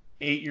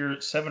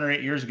 7 or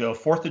 8 years ago,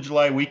 4th of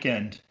July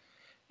weekend,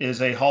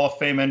 is a Hall of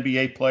Fame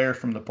NBA player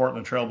from the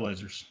Portland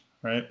Trailblazers,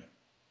 right?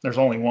 There's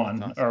only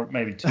one, or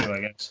maybe 2, I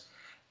guess.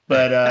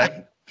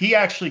 But he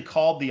actually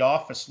called the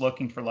office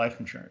looking for life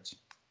insurance.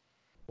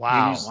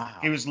 Wow.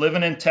 He was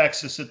living in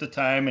Texas at the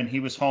time, and he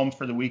was home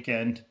for the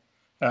weekend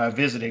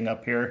visiting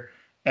up here.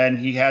 And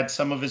he had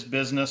some of his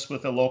business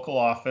with a local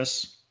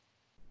office.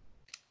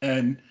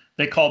 And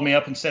they called me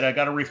up and said, I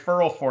got a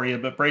referral for you,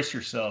 but brace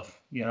yourself.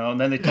 You know,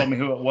 and then they told me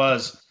who it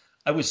was.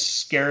 I was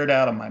scared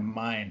out of my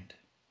mind.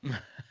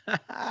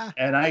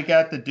 And I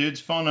got the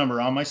dude's phone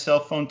number on my cell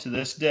phone to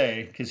this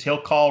day, because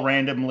he'll call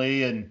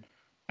randomly and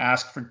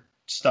ask for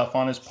stuff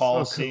on his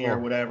policy or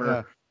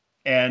whatever.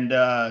 Yeah.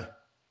 And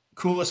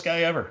coolest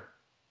guy ever.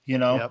 You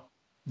know,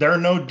 they're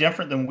no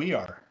different than we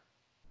are.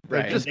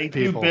 Right. They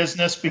do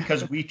business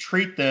because we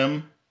treat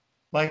them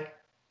like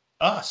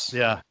us.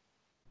 Yeah.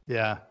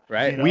 Yeah.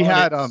 Right. You know, we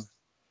had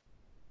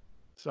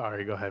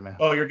sorry, go ahead, man.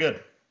 Oh, you're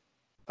good.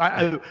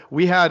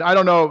 We had, I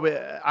don't know,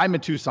 I'm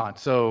in Tucson,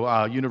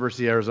 so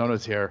University of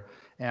Arizona's here,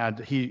 and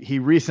he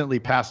recently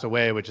passed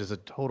away, which is a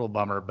total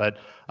bummer. But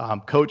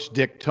Coach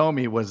Dick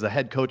Tomey was the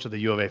head coach of the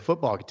U of A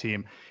football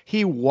team.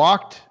 He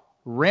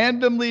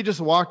randomly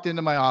just walked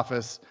into my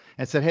office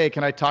and said, "Hey,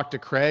 can I talk to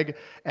Craig?"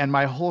 And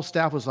my whole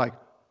staff was like,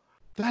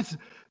 that's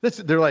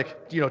they're like,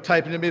 you know,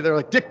 typing to me. They're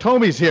like, Dick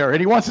Tomey's here and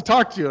he wants to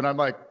talk to you. And I'm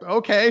like,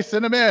 okay,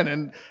 send him in.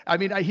 And I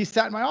mean, he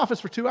sat in my office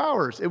for 2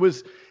 hours. It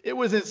was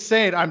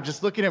insane. I'm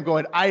just looking at him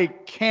going, I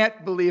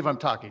can't believe I'm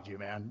talking to you,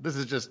 man. This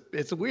is just,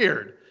 it's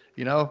weird,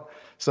 you know?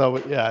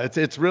 So yeah,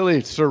 it's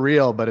really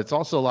surreal, but it's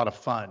also a lot of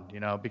fun, you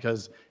know,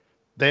 because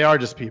they are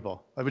just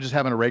people. I was just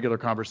having a regular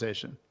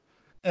conversation.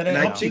 And it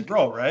helps you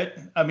grow, right?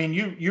 I mean,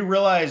 you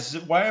realize,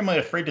 why am I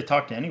afraid to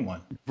talk to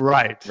anyone?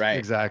 Right.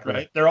 Exactly.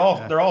 Right. They're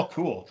all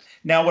cool.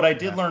 Now, what I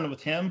did learn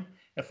with him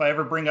if I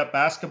ever bring up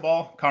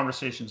basketball,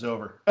 conversation's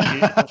over. He'll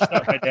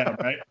shut right down,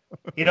 right?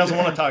 He doesn't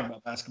want to talk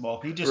about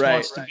basketball. He just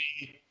wants to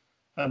be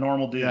a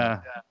normal dude. Yeah.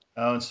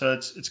 And so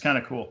it's kind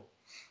of cool.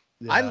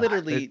 Yeah. I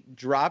literally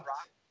dropped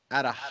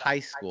out of high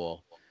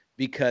school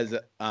because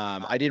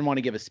I didn't want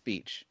to give a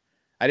speech.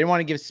 I didn't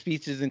want to give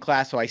speeches in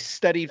class, so I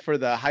studied for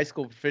the high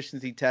school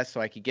proficiency test so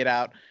I could get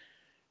out.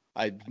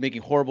 I was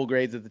making horrible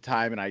grades at the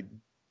time, and I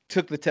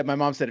took the test. My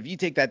mom said, if you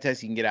take that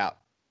test, you can get out.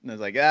 And I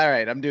was like, all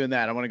right, I'm doing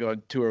that. I want to go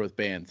on tour with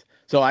bands.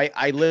 So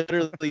I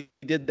literally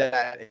did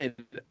that. And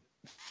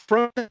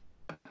from that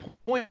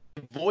point,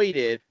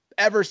 avoided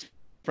ever in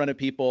front of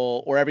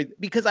people or everything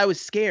because I was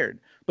scared.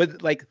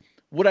 But like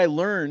what I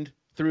learned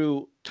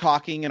through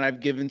talking, and I've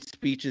given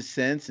speeches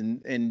since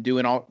and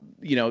doing all,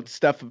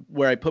 stuff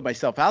where I put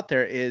myself out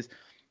there is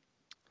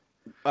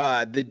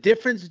the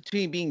difference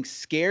between being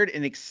scared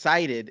and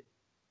excited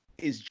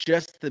is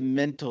just the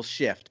mental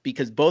shift,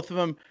 because both of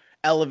them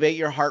elevate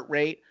your heart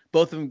rate.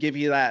 Both of them give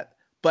you that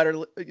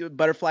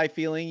butterfly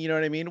feeling, you know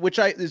what I mean? Which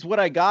is what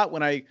I got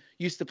when I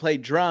used to play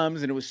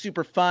drums, and it was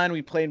super fun.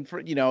 We played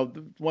for,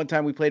 one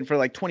time we played for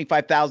like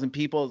 25,000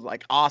 people. It was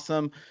like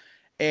awesome.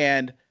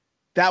 And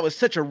that was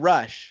such a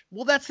rush.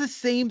 Well, that's the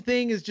same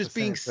thing as just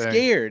being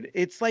scared.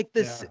 It's like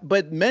this,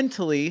 but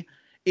mentally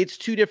it's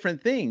two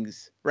different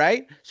things,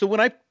 right? So when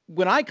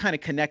I kind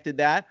of connected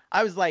that,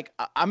 I was like,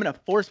 I'm going to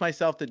force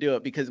myself to do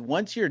it, because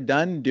once you're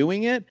done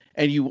doing it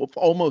and you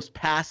almost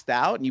passed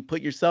out and you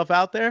put yourself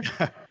out there,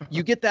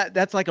 you get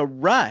that's like a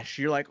rush.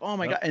 You're like, oh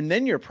my God. And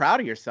then you're proud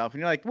of yourself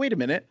and you're like, wait a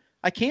minute,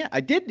 I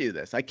did do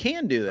this. I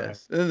can do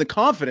this. Right. And then the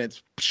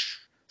confidence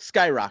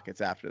skyrockets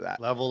after that.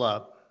 Level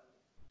up.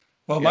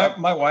 Well,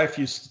 my wife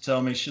used to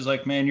tell me, she's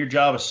like, man, your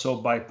job is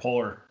so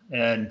bipolar.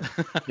 And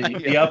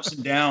the ups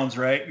and downs,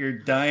 right? You're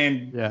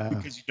dying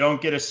because you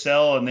don't get a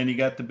sell, and then you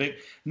got the big.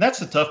 And that's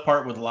the tough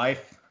part with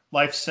life.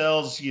 Life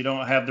sells, you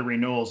don't have the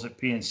renewals that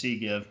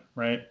PNC give,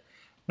 right?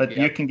 But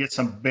you can get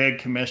some big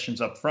commissions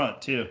up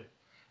front too.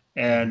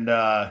 And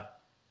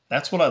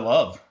that's what I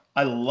love.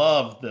 I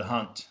love the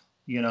hunt,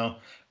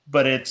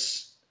 but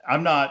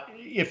I'm not,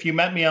 if you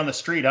met me on the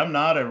street, I'm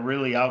not a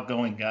really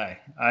outgoing guy.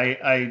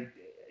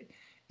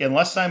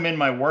 Unless I'm in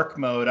my work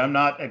mode, I'm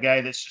not a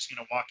guy that's just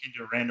going to walk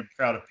into a random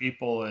crowd of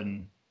people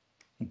and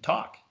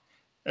talk.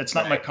 It's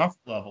not my comfort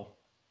level.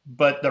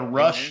 But the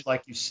rush,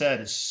 like you said,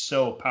 is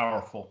so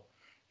powerful.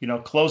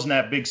 Closing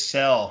that big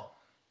sell.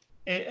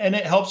 And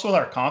it helps with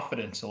our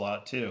confidence a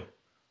lot too.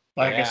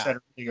 Like I said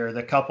earlier,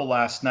 the couple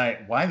last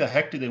night, why the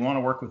heck do they want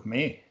to work with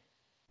me?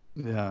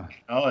 Yeah.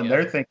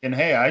 They're thinking,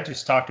 hey, I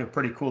just talked to a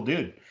pretty cool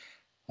dude.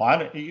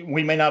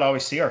 We may not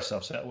always see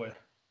ourselves that way,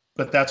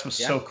 but that's what's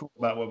so cool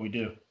about what we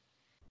do.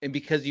 And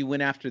because you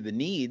went after the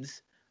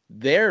needs,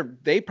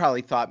 they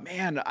probably thought,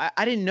 man,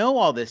 I didn't know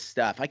all this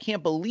stuff. I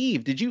can't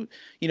believe. Did you,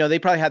 they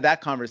probably had that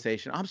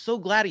conversation. I'm so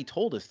glad he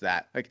told us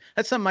that. Like,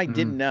 that's something I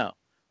didn't know.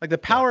 Like the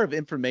power of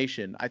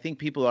information. I think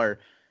people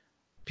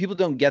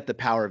don't get the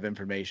power of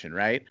information,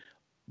 right?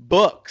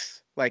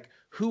 Books, like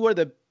who are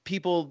the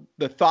people,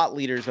 the thought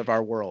leaders of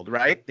our world,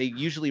 right? They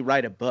usually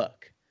write a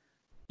book.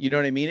 You know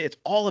what I mean? It's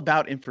all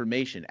about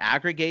information,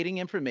 aggregating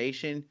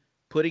information,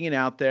 putting it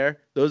out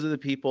there. Those are the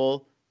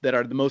people that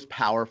are the most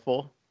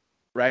powerful,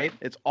 right?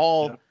 It's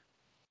all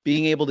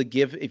being able to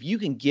give. If you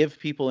can give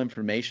people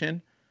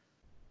information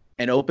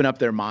and open up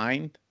their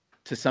mind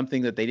to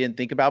something that they didn't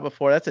think about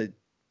before, that's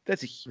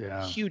a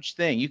huge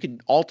thing. You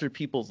can alter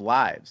people's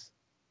lives.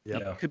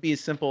 It could be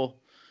as simple.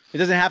 It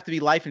doesn't have to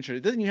be life insurance.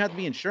 It doesn't even have to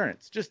be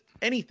insurance. Just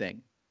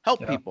anything.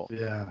 Help people.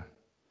 Yeah.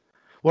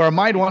 Well, our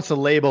mind wants to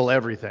label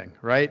everything,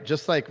 right?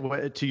 Just like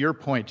to your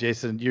point,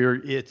 Jason,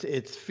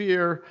 it's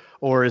fear,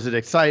 or is it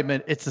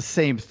excitement? It's the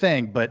same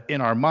thing, but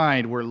in our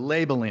mind, we're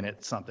labeling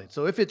it something.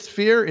 So if it's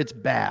fear, it's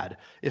bad.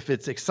 If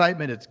it's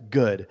excitement, it's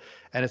good.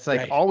 And it's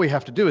like all we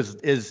have to do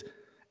is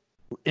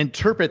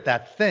interpret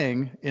that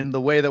thing in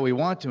the way that we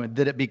want to, and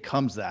then it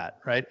becomes that,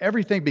 right?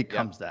 Everything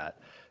becomes that.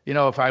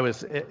 If I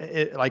was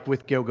like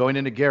with going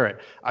into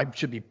Garrett, I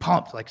should be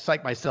pumped, like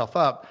psych myself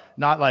up,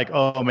 not like,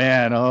 oh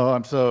man,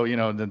 I'm so,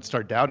 then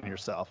start doubting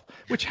yourself,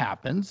 which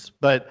happens.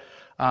 But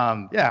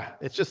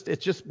it's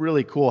just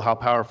really cool how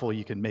powerful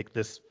you can make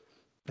this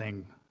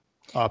thing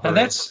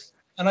operate.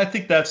 And I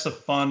think that's the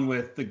fun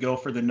with the go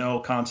for the no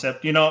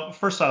concept.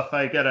 First off,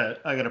 I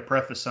gotta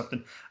preface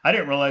something. I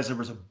didn't realize there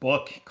was a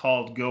book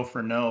called Go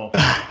for No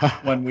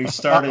when we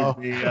started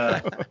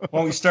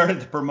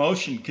the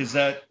promotion, because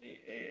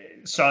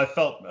so I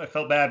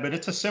felt bad, but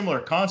it's a similar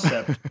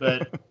concept.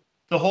 But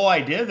the whole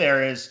idea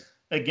there is,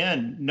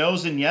 again,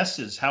 no's and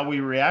yeses, how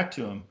we react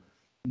to them.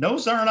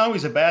 No's aren't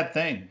always a bad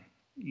thing,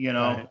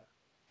 Right.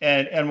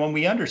 And when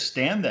we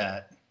understand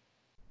that,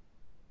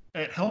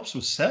 it helps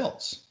with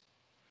sales.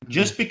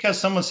 Just because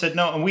someone said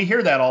no, and we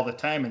hear that all the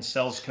time in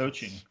sales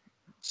coaching.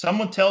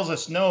 Someone tells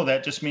us no,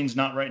 that just means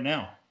not right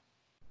now.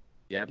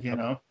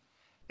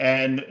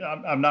 And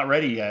I'm not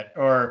ready yet,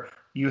 or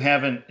you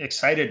haven't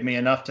excited me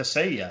enough to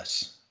say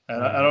yes.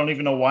 I don't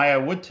even know why I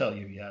would tell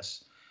you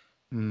yes.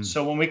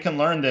 So when we can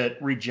learn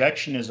that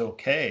rejection is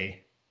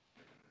okay,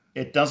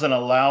 it doesn't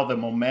allow the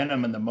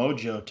momentum and the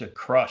mojo to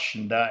crush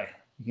and die.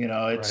 You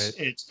know,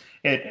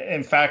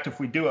 in fact, if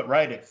we do it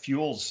right, it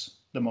fuels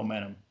the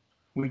momentum.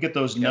 We get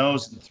those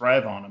no's and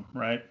thrive on them,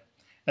 right?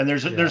 And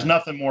there's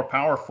nothing more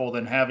powerful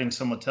than having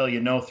someone tell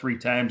you no 3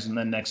 times, and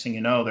then next thing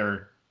you know,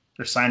 they're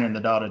signing the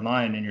dotted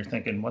line, and you're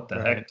thinking, what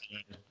the heck?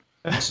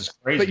 This is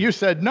crazy. But you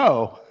said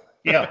no.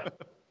 Yeah.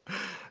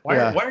 Why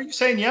are you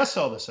saying yes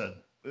all of a sudden?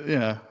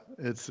 Yeah,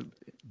 it's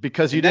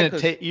because you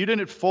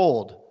didn't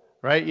fold,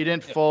 right? You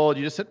didn't fold.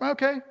 You just said,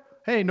 okay,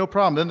 hey, no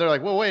problem. Then they're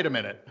like, well, wait a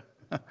minute.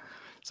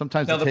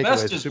 Sometimes the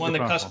best is when the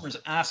customer's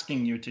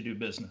asking you to do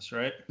business,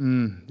 right?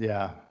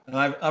 Yeah. And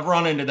I've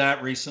run into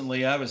that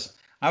recently. I was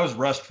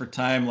rushed for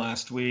time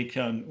last week,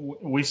 and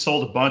we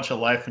sold a bunch of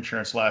life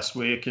insurance last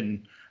week,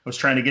 and I was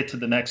trying to get to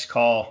the next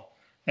call,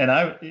 and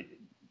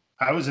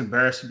I was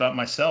embarrassed about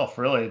myself,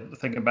 really,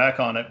 thinking back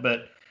on it. But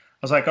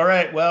I was like, all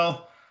right,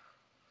 well,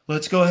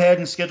 let's go ahead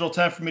and schedule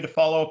time for me to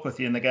follow up with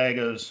you. And the guy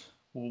goes,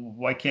 well,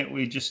 why can't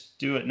we just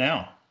do it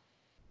now?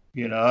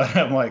 You know,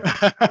 I'm like,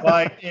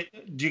 well,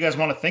 do you guys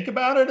want to think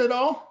about it at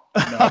all?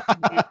 No,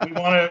 we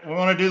want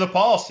to do the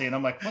policy. And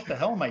I'm like, what the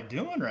hell am I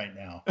doing right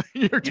now?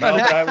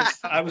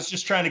 I was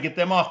just trying to get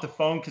them off the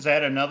phone because I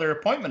had another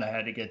appointment I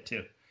had to get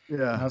to.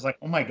 Yeah. And I was like,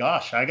 oh my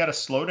gosh, I got to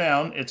slow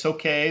down. It's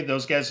okay.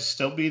 Those guys will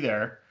still be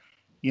there,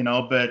 you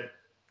know, but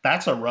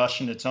that's a rush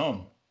in its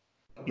own.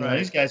 You know,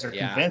 these guys are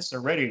convinced they're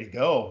ready to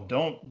go.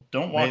 Don't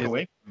walk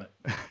away from it.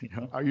 You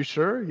know? Are you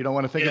sure you don't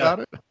want to think about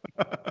it?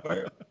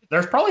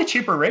 There's probably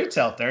cheaper rates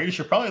out there. You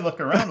should probably look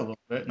around a little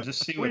bit and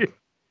just see what.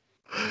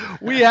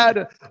 We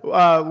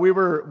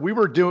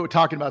were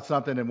talking about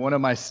something, and one of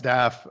my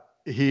staff,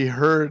 he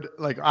heard,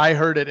 like, I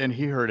heard it and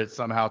he heard it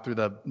somehow through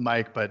the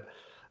mic, but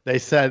they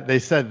said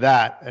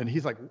that, and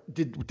he's like,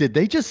 did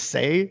they just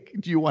say,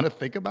 do you want to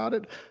think about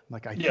it? I'm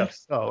like, I think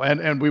so.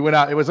 And we went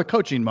out. It was a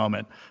coaching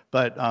moment,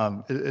 but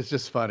it's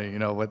just funny, you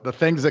know, with the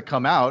things that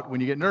come out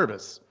when you get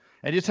nervous,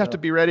 and you just have to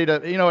be ready to,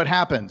 you know, it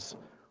happens.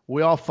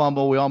 We all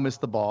fumble. We all miss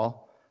the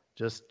ball.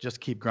 Just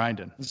keep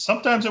grinding.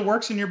 Sometimes it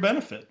works in your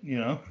benefit, you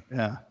know?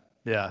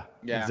 Yeah,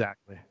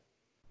 exactly.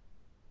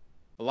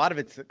 A lot of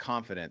it's the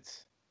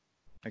confidence.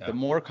 Like the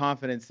more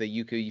confidence that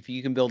if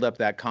you can build up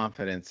that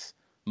confidence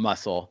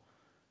muscle,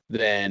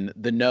 then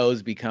the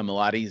no's become a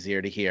lot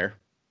easier to hear.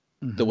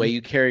 Mm-hmm. The way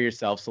you carry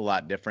yourself's a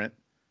lot different,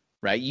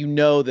 right? You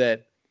know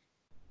that,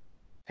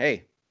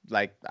 hey,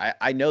 like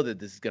I know that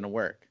this is going to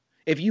work.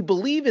 If you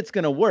believe it's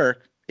going to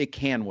work, it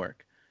can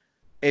work.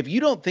 If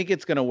you don't think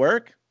it's going to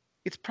work,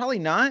 it's probably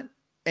not.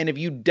 And if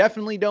you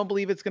definitely don't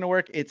believe it's going to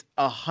work, it's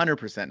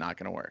 100% not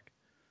going to work.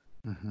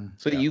 Mm-hmm.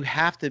 So you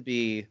have to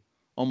be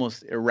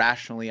almost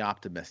irrationally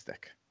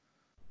optimistic.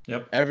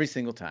 Yep. Every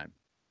single time.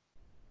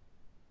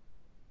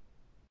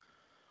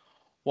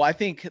 Well, I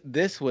think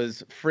this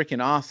was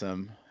freaking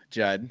awesome,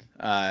 Judd.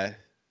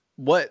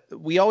 What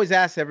we always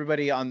ask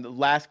everybody on the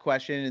last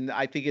question, and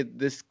I think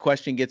this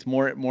question gets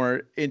more and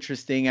more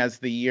interesting as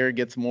the year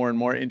gets more and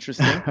more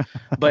interesting.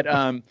 But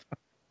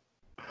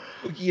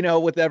you know,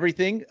 with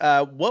everything,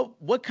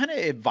 what kind of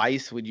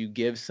advice would you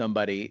give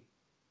somebody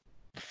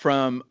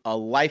from a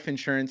life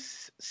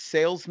insurance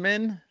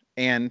salesman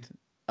and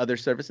other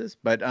services?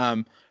 But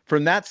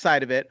from that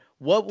side of it,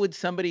 what would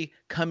somebody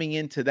coming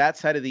into that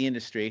side of the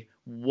industry,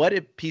 what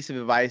a piece of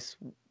advice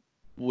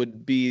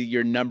would be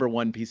your number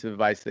one piece of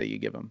advice that you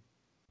give them?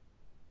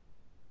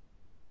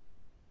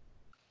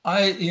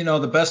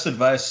 The best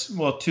advice,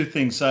 well, 2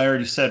 things. I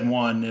already said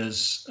one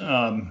is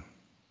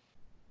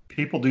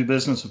people do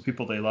business with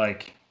people they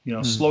like. You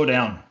know, slow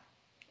down.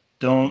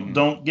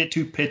 Don't get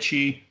too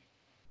pitchy.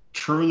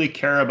 Truly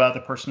care about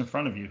the person in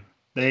front of you.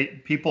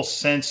 People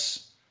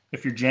sense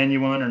if you're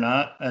genuine or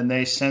not, and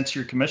they sense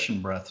your commission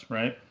breath,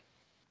 right?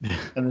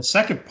 And the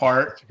second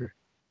part,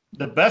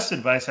 the best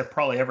advice I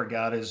probably ever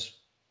got is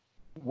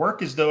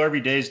work as though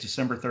every day is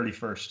December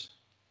 31st.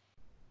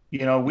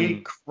 You know,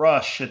 we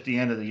crush at the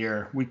end of the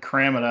year. We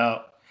cram it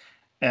out.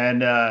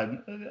 And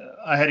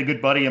I had a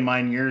good buddy of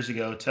mine years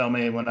ago tell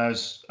me when I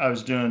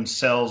was doing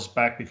sales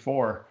back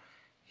before,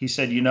 he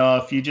said, you know,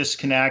 if you just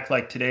can act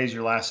like today's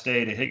your last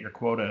day to hit your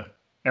quota,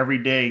 every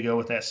day you go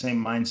with that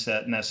same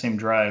mindset and that same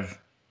drive,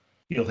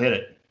 you'll hit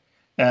it.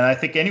 And I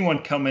think anyone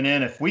coming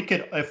in, if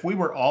we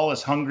were all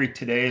as hungry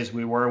today as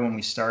we were when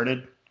we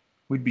started,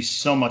 we'd be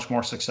so much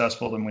more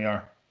successful than we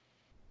are.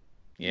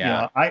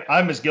 Yeah.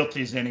 I'm as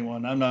guilty as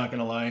anyone. I'm not going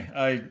to lie.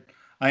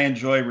 I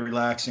enjoy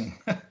relaxing.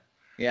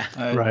 Yeah.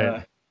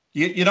 Right.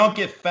 You don't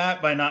get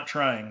fat by not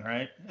trying,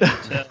 right?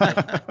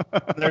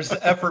 There's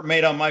effort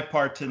made on my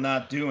part to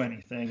not do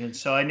anything, and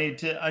so I need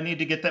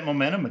to get that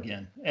momentum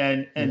again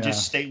and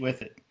just stay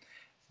with it.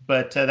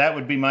 But that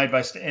would be my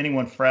advice to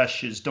anyone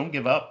fresh: is don't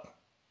give up.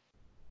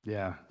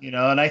 Yeah. You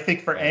know, and I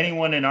think for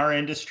anyone in our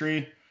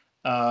industry,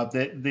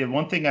 the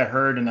one thing I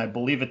heard, and I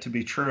believe it to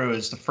be true,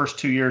 is the first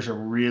 2 years are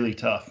really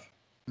tough.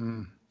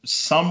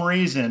 Some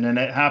reason, and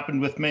it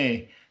happened with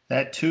me,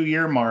 that 2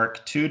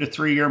 to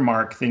 3 year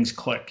mark, things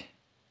click.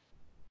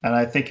 And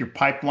I think your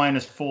pipeline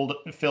is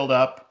filled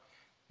up.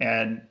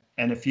 And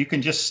if you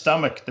can just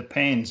stomach the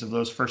pains of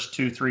those first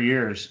 2-3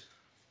 years,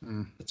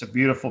 It's a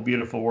beautiful,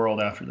 beautiful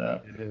world after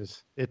that. It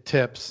is. It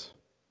tips,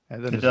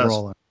 and then It it's does.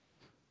 rolling.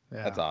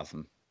 Yeah. That's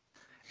awesome.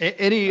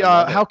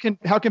 How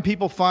can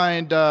people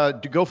find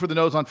Go for the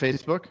Nose on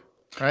Facebook?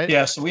 Right.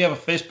 Yeah. So we have a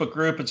Facebook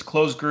group. It's a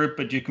closed group,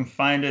 but you can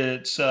find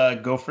it. It's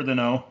Go for the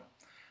No.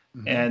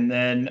 And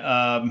then,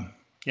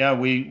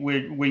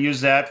 we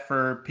use that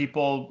for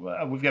people.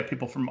 We've got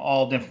people from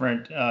all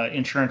different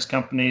insurance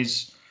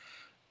companies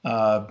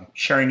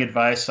sharing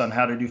advice on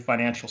how to do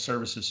financial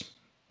services.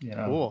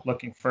 Cool.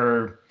 Looking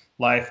for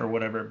life or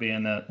whatever it be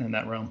in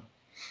that realm.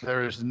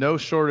 There is no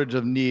shortage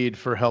of need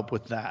for help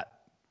with that.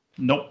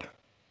 Nope.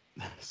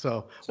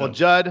 So, well,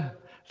 Judd,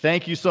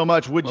 thank you so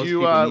much. Would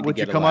you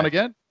come on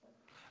again?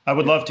 I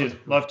would love to.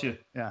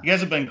 Yeah. You guys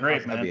have been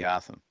great, man. That'd be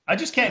awesome. I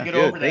just can't get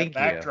over that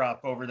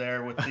backdrop over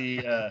there with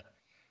the.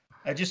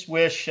 I just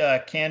wish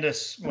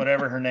Candace,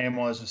 whatever her name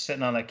was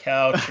sitting on the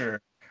couch,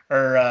 or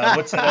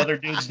what's that other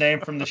dude's name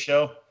from the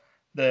show?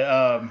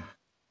 The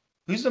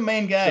who's the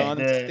main guy? John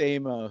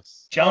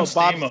Stamos. John Stamos.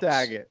 Bob Stamos.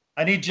 Saget.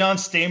 I need John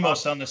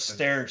Stamos on the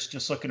stairs,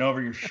 just looking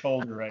over your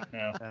shoulder right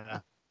now.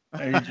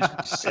 You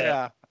just sit.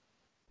 Yeah.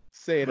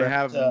 Say to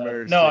have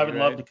mercy. No, I would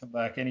love to come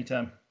back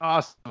anytime.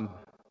 Awesome.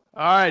 All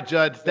right,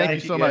 Judd. Thank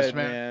you so much,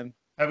 man.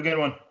 Have a good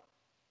one.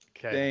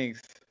 Okay.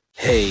 Thanks.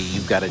 Hey,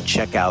 you've got to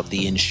check out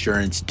the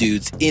Insurance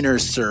Dudes Inner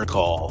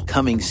Circle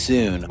coming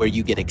soon, where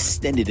you get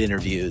extended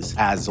interviews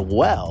as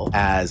well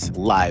as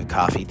live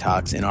coffee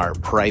talks in our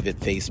private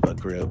Facebook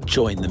group.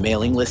 Join the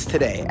mailing list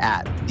today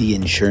at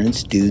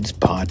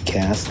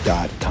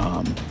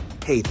theinsurancedudespodcast.com.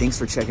 Hey, thanks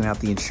for checking out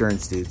the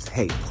Insurance Dudes.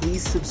 Hey,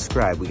 please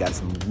subscribe. We got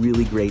some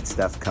really great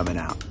stuff coming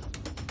out.